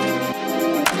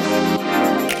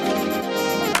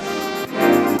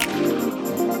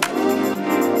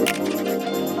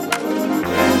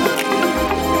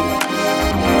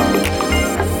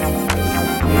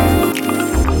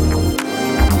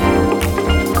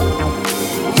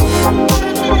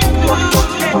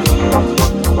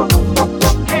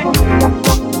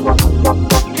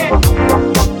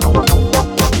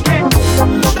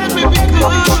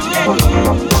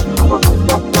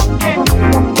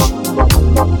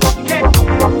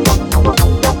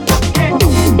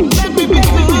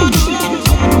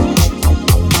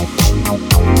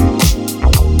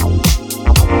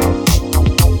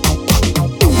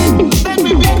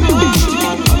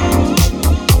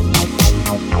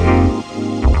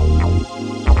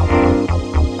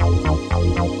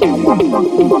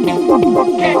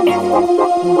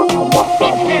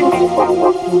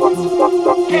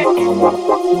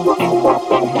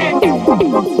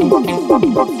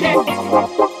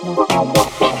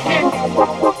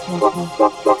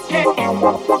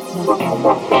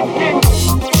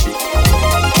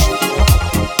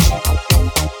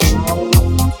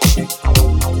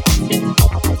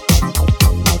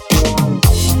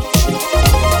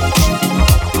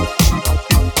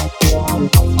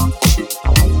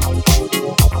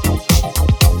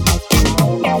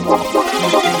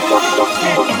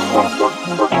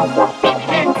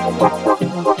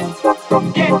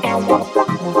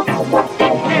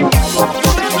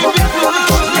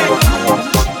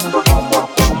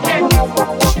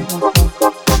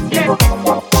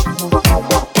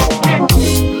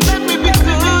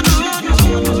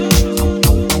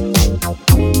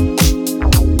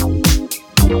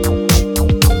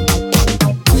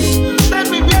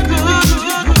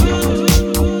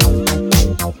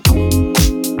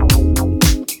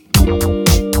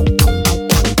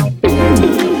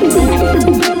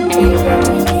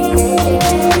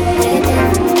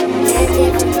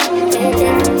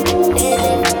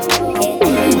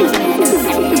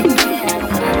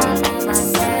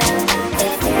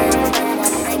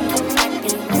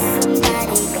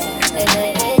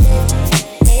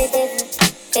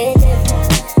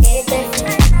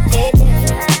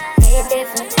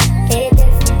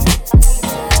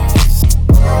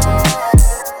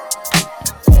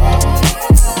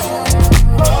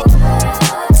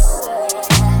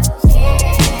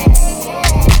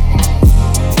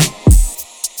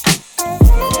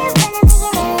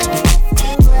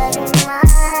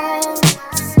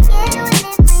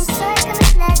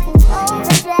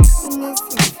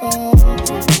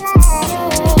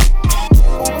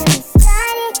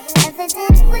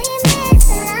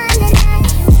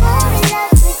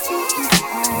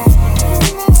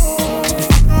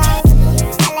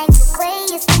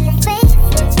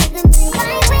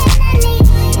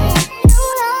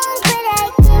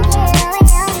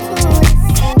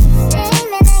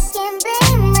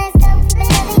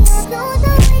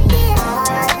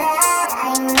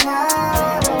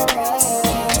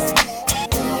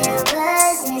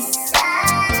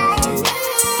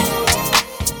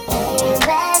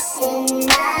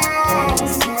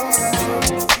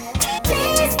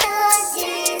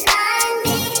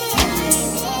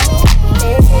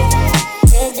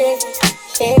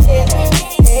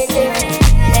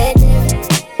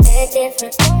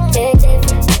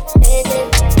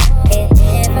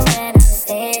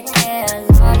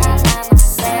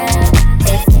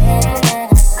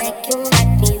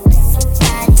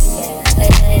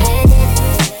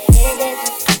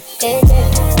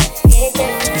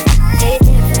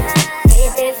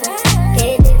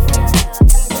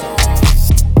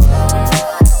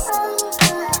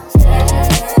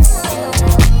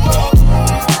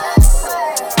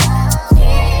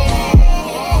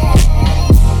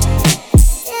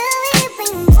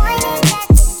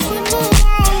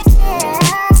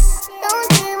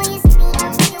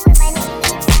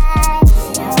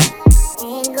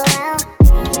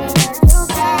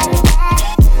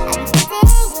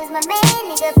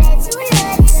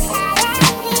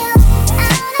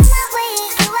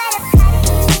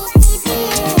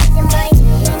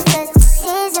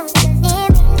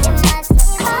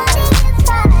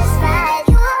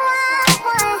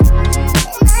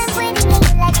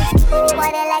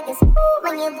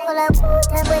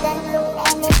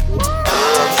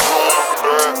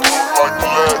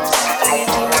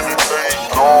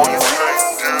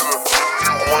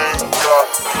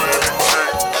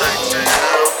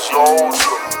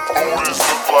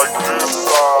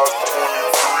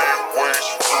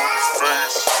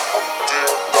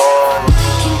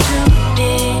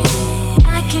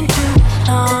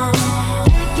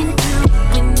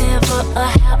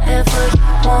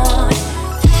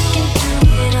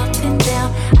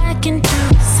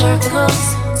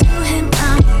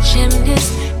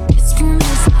 gymnast. This room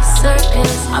is a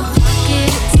circus. My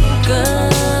pocket is so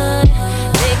good.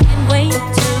 They can wait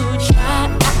to try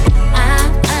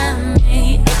me.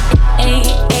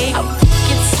 My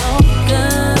pocket's so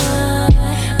good.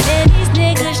 Man, these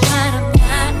niggas try to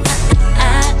buy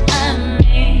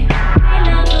me. They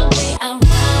love the way I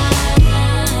ride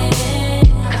it.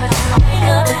 They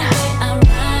love the way I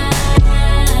ride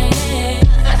it.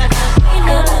 They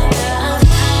love the way I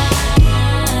ride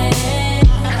it.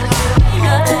 They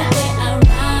love the way I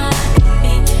ride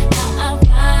it. How I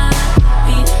ride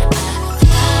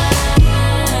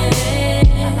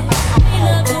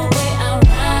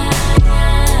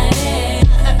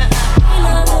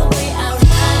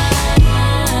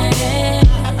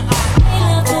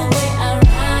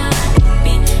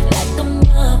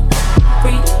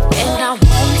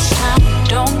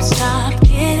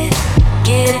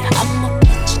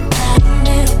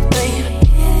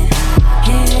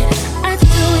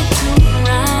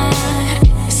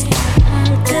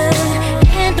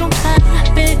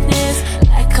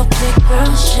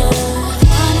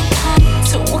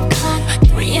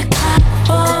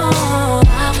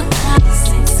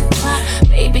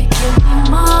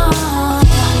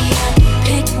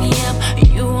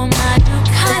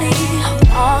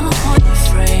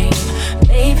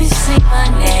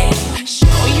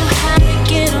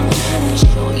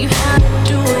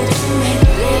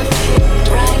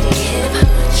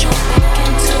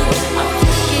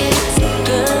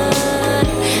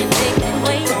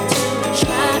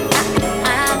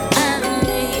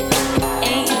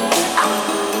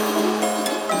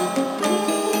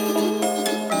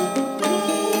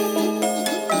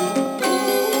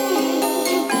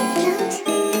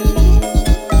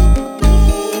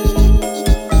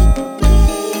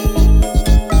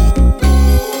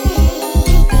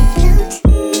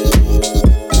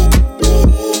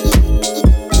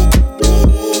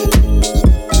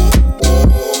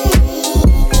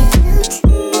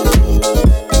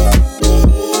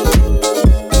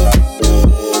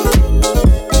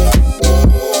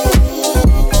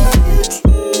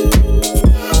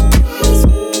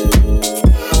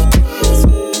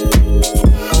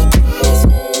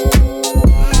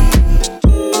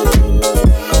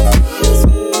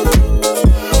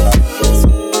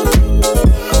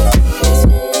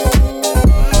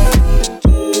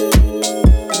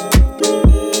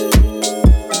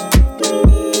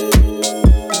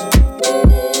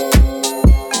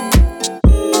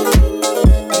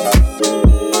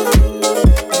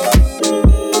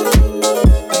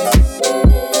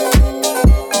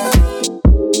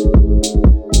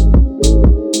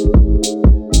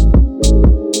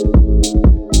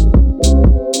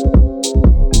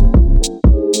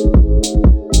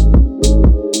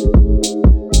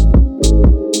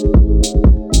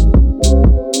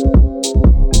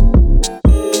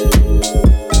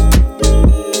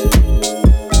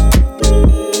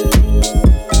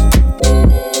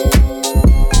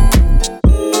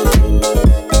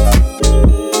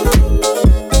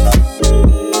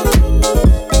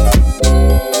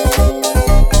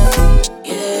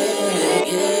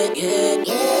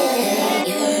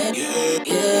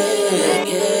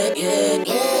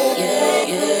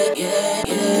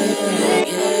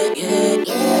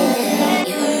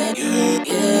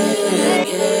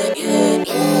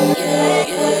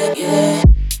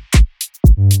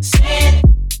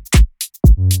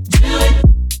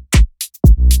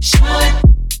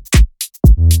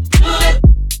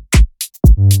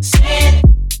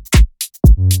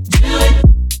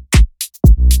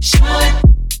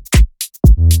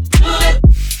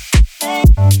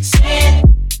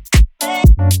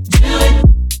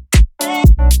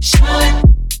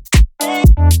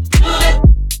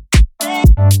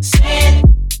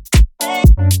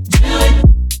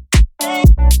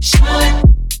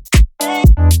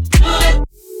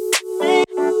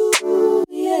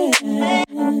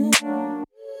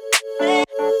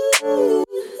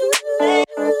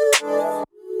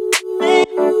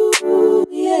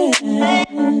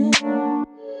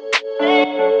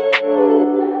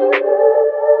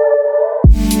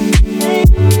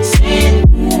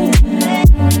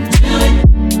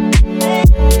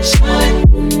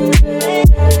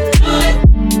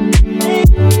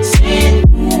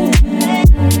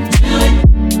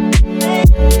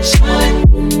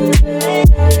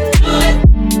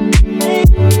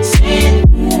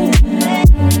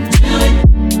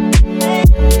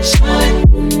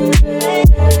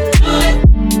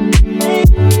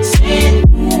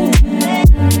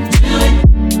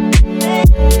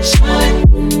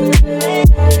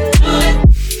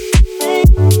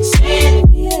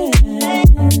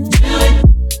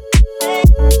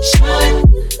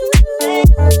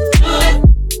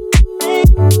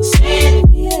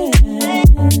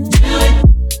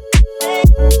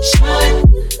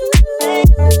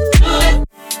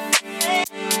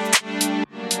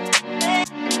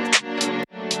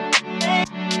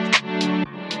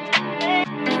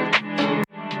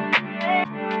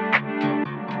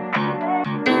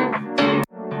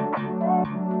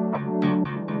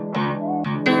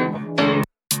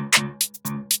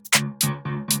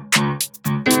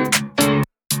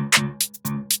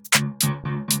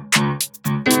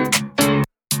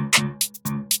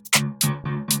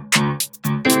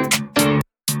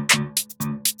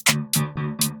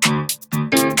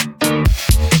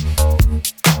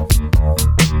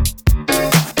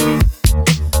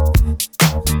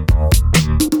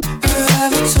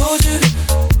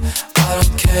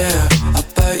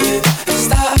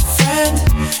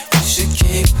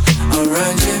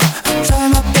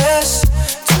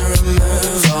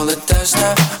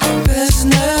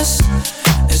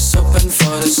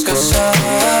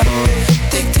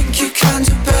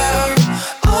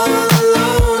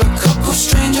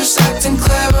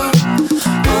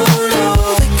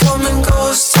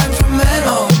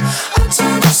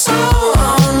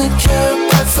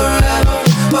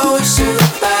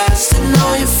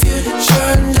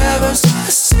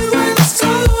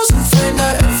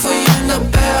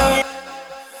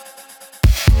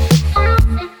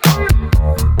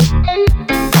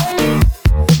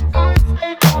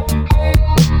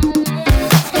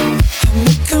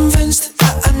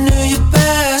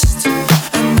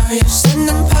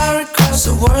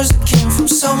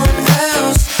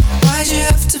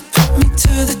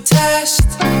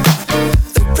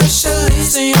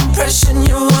lose the impression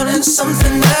you're wanting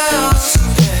something else?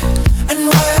 And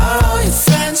why are all your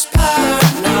friends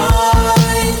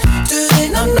paranoid? Do they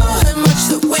not know how much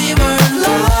that we were in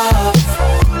love?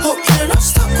 Hope you're not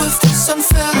stuck with this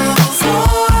unfillable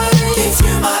void. Gave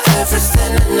you my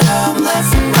everything and now I'm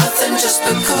left with nothing, just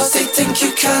because they think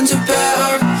you can do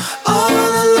better. All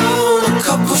alone, a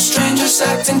couple strangers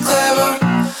acting clever.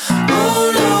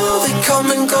 Oh no, they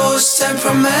come and go, it's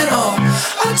temperamental.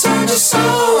 I told you so,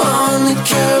 I only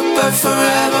care about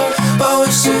forever, but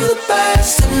wish you the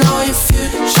best in all your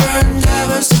future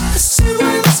endeavors. Let's see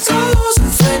where this goes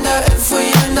and find out if we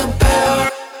end up better.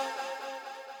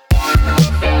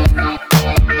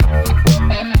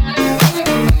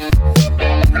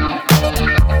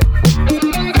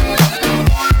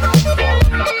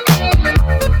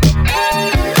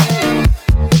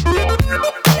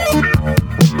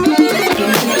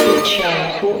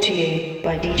 Brought to you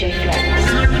by DJ Flex.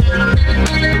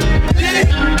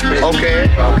 Okay.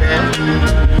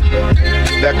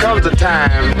 There comes a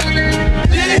time.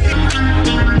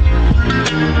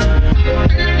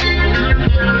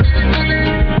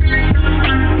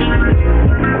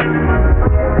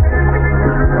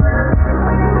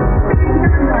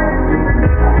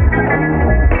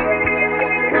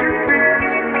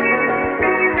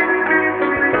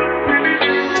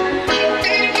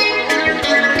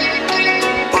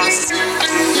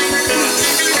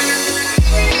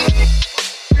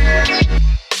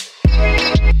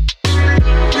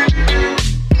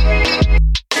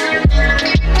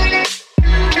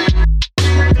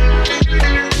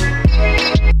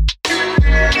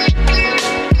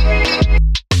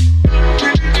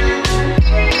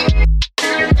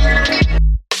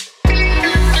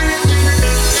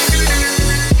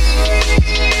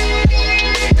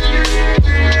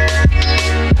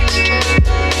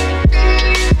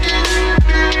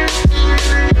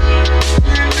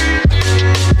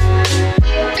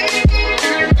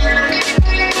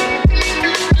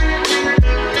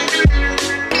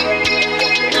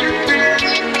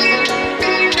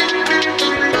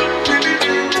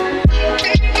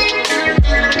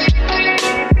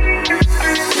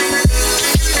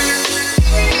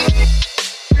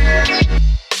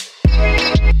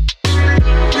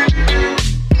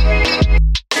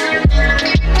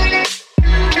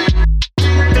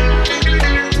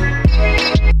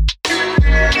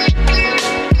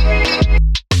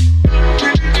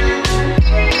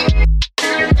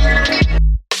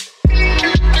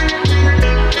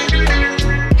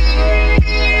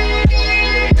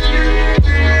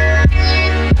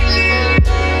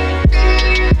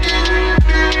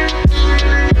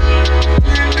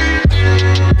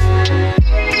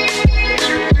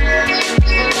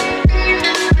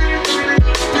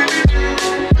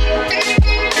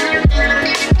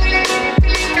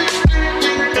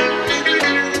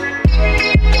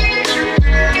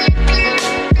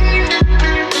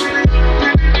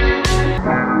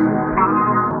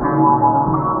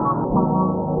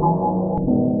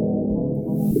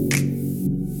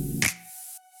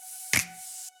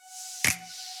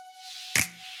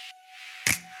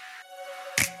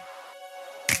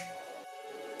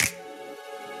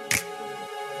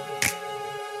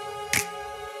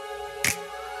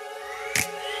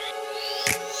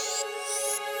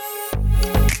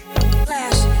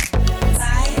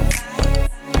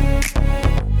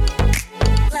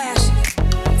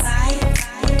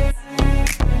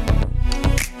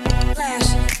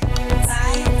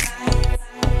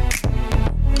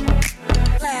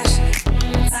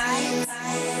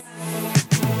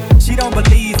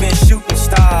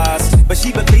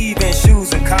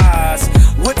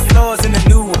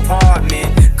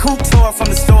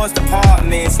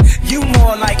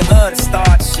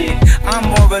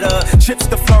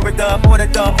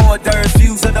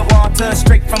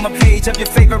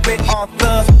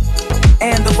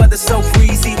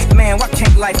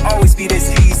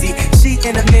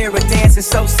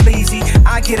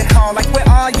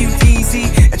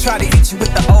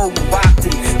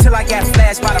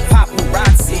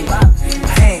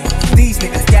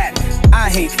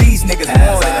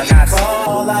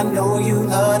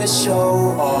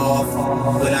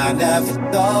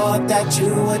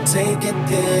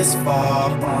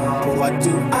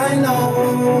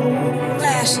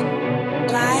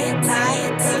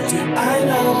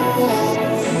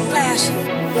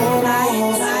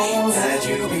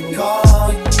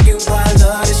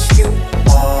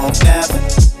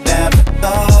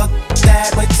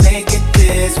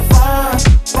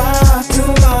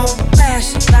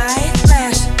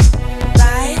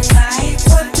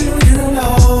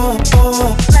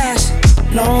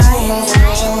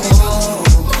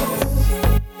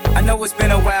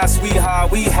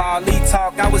 We hardly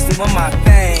talk, I was doing my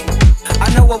thing.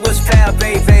 I know what was foul,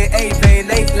 baby, hey, baby,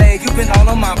 lately you been all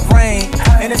on my brain.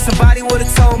 And if somebody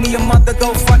would've told me your mother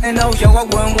go frontin', oh, yo, I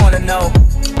wouldn't wanna know.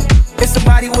 If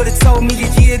somebody would've told me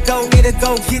a year ago, it'd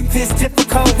go get this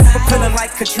difficult. I'm feeling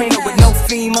like Katrina with no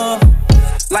FEMA,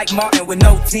 like Martin with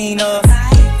no Tina,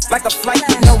 like a flight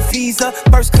with no visa,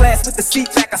 first class with the seat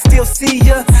jack, I still see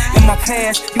ya. In my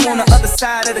past, you on the other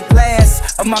side of the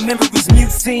glass of my memories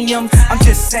museum. I'm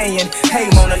just saying, hey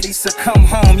Mona Lisa, come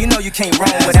home. You know you can't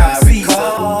roam without Caesar.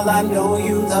 I know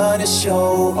you love to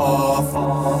show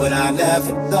off, but I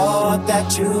never thought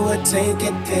that you would take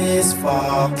it this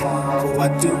far. But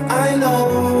what do I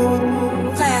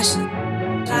know? Fashion,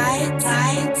 light,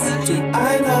 what do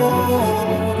I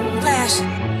know? Fashion,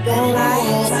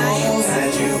 light.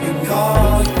 As you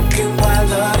recall, you I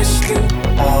love to shoot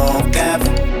off.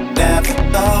 Never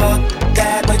thought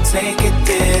that would take it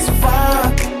this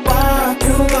far.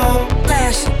 You know,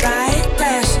 fashion, light,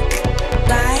 fashion,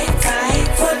 light.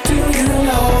 What do you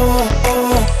know?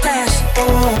 Fashion,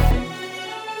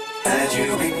 as you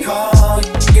recall,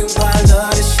 you I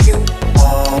love to shoot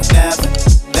off.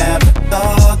 Never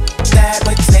thought that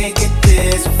would take it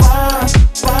this far.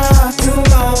 You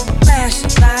know,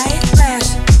 fashion, light,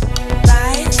 fashion,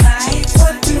 light.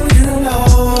 What do you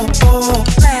know?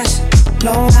 Fashion,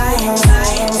 light.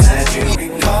 As you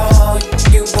recall,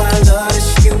 you I love to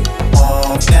shoot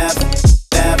off.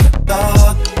 Never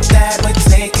thought that would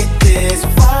take it this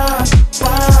far.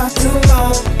 You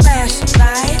know, fashion,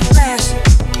 light, fashion,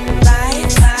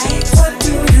 light. What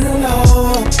do you know?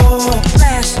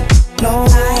 Fashion,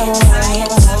 light.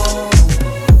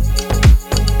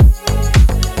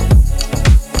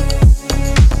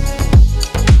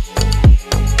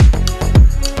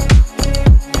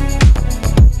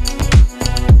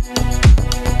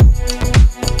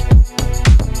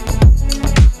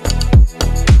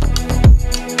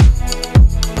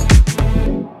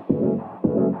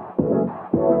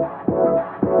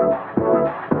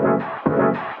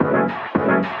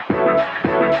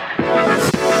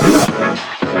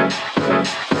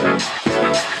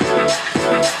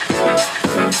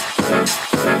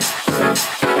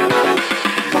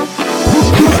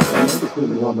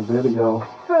 On the video.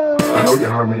 I know you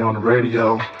heard me on the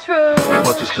radio. True.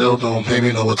 But you still don't pay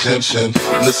me no attention.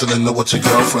 Listening to what your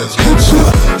girlfriends mention.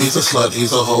 He's a slut,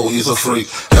 he's a hoe, he's a freak.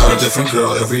 Got a different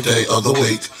girl every day of the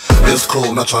week. It's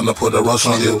cool, not trying to put a rush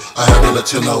on you. I had to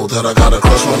let you know that I got a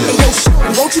crush on you. Yo,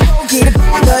 shorty, won't you go get a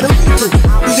bag of the weekly?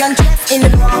 I'll be undressed in the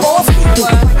ball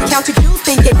speaking. Count your views,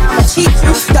 thinking I'ma cheat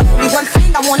you. The only one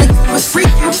thing I wanna do is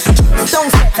freak you. Stone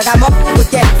sets, I got my own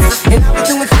with that. And I'll be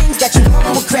doing things that you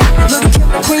won't regret. Little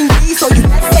killer queen bee, so you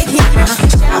best take heed.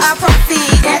 Shall I proceed?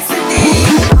 Yes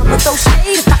indeed. I'ma throw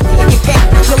shade if I can't get paid.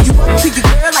 Blow you up to your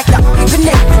girl like the only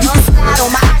grenade. You can slide on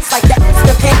my ice like the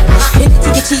escapade. Hit it to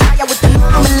your chia with the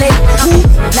marmalade. Who?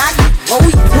 Not you. Oh,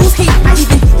 who's he? I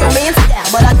even think your man's down,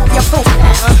 but I love your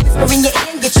profile. Whisper in your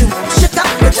ear and get you shook up,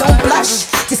 but don't blush.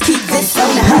 Just keep this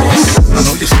on the hush. I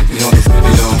know you see me on the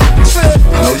video. True.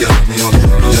 I know you heard me on the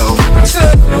radio.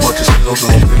 True. But you still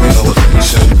don't pay me no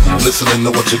attention. Listening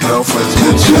to what your girlfriends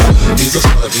mention. He's a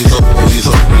slut, he's a hoe, he's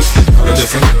a freak. Got a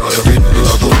different girl every day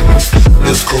of the week.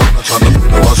 It's cool, not trying to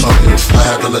put a rush on you. I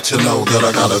had to let you know that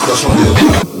I got a crush on you.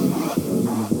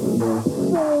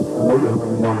 I know you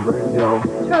heard me on the radio.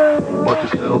 But you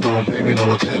still don't pay me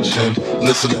no attention.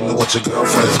 Listening to what your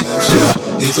girlfriends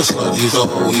mention. He's a slut, he's a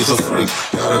hoe, he's a freak.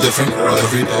 Got a different girl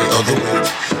every day of the week.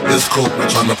 It's cool, not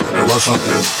trying to put a rush on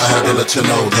you. I had to let you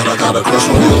know that I got a crush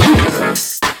on you.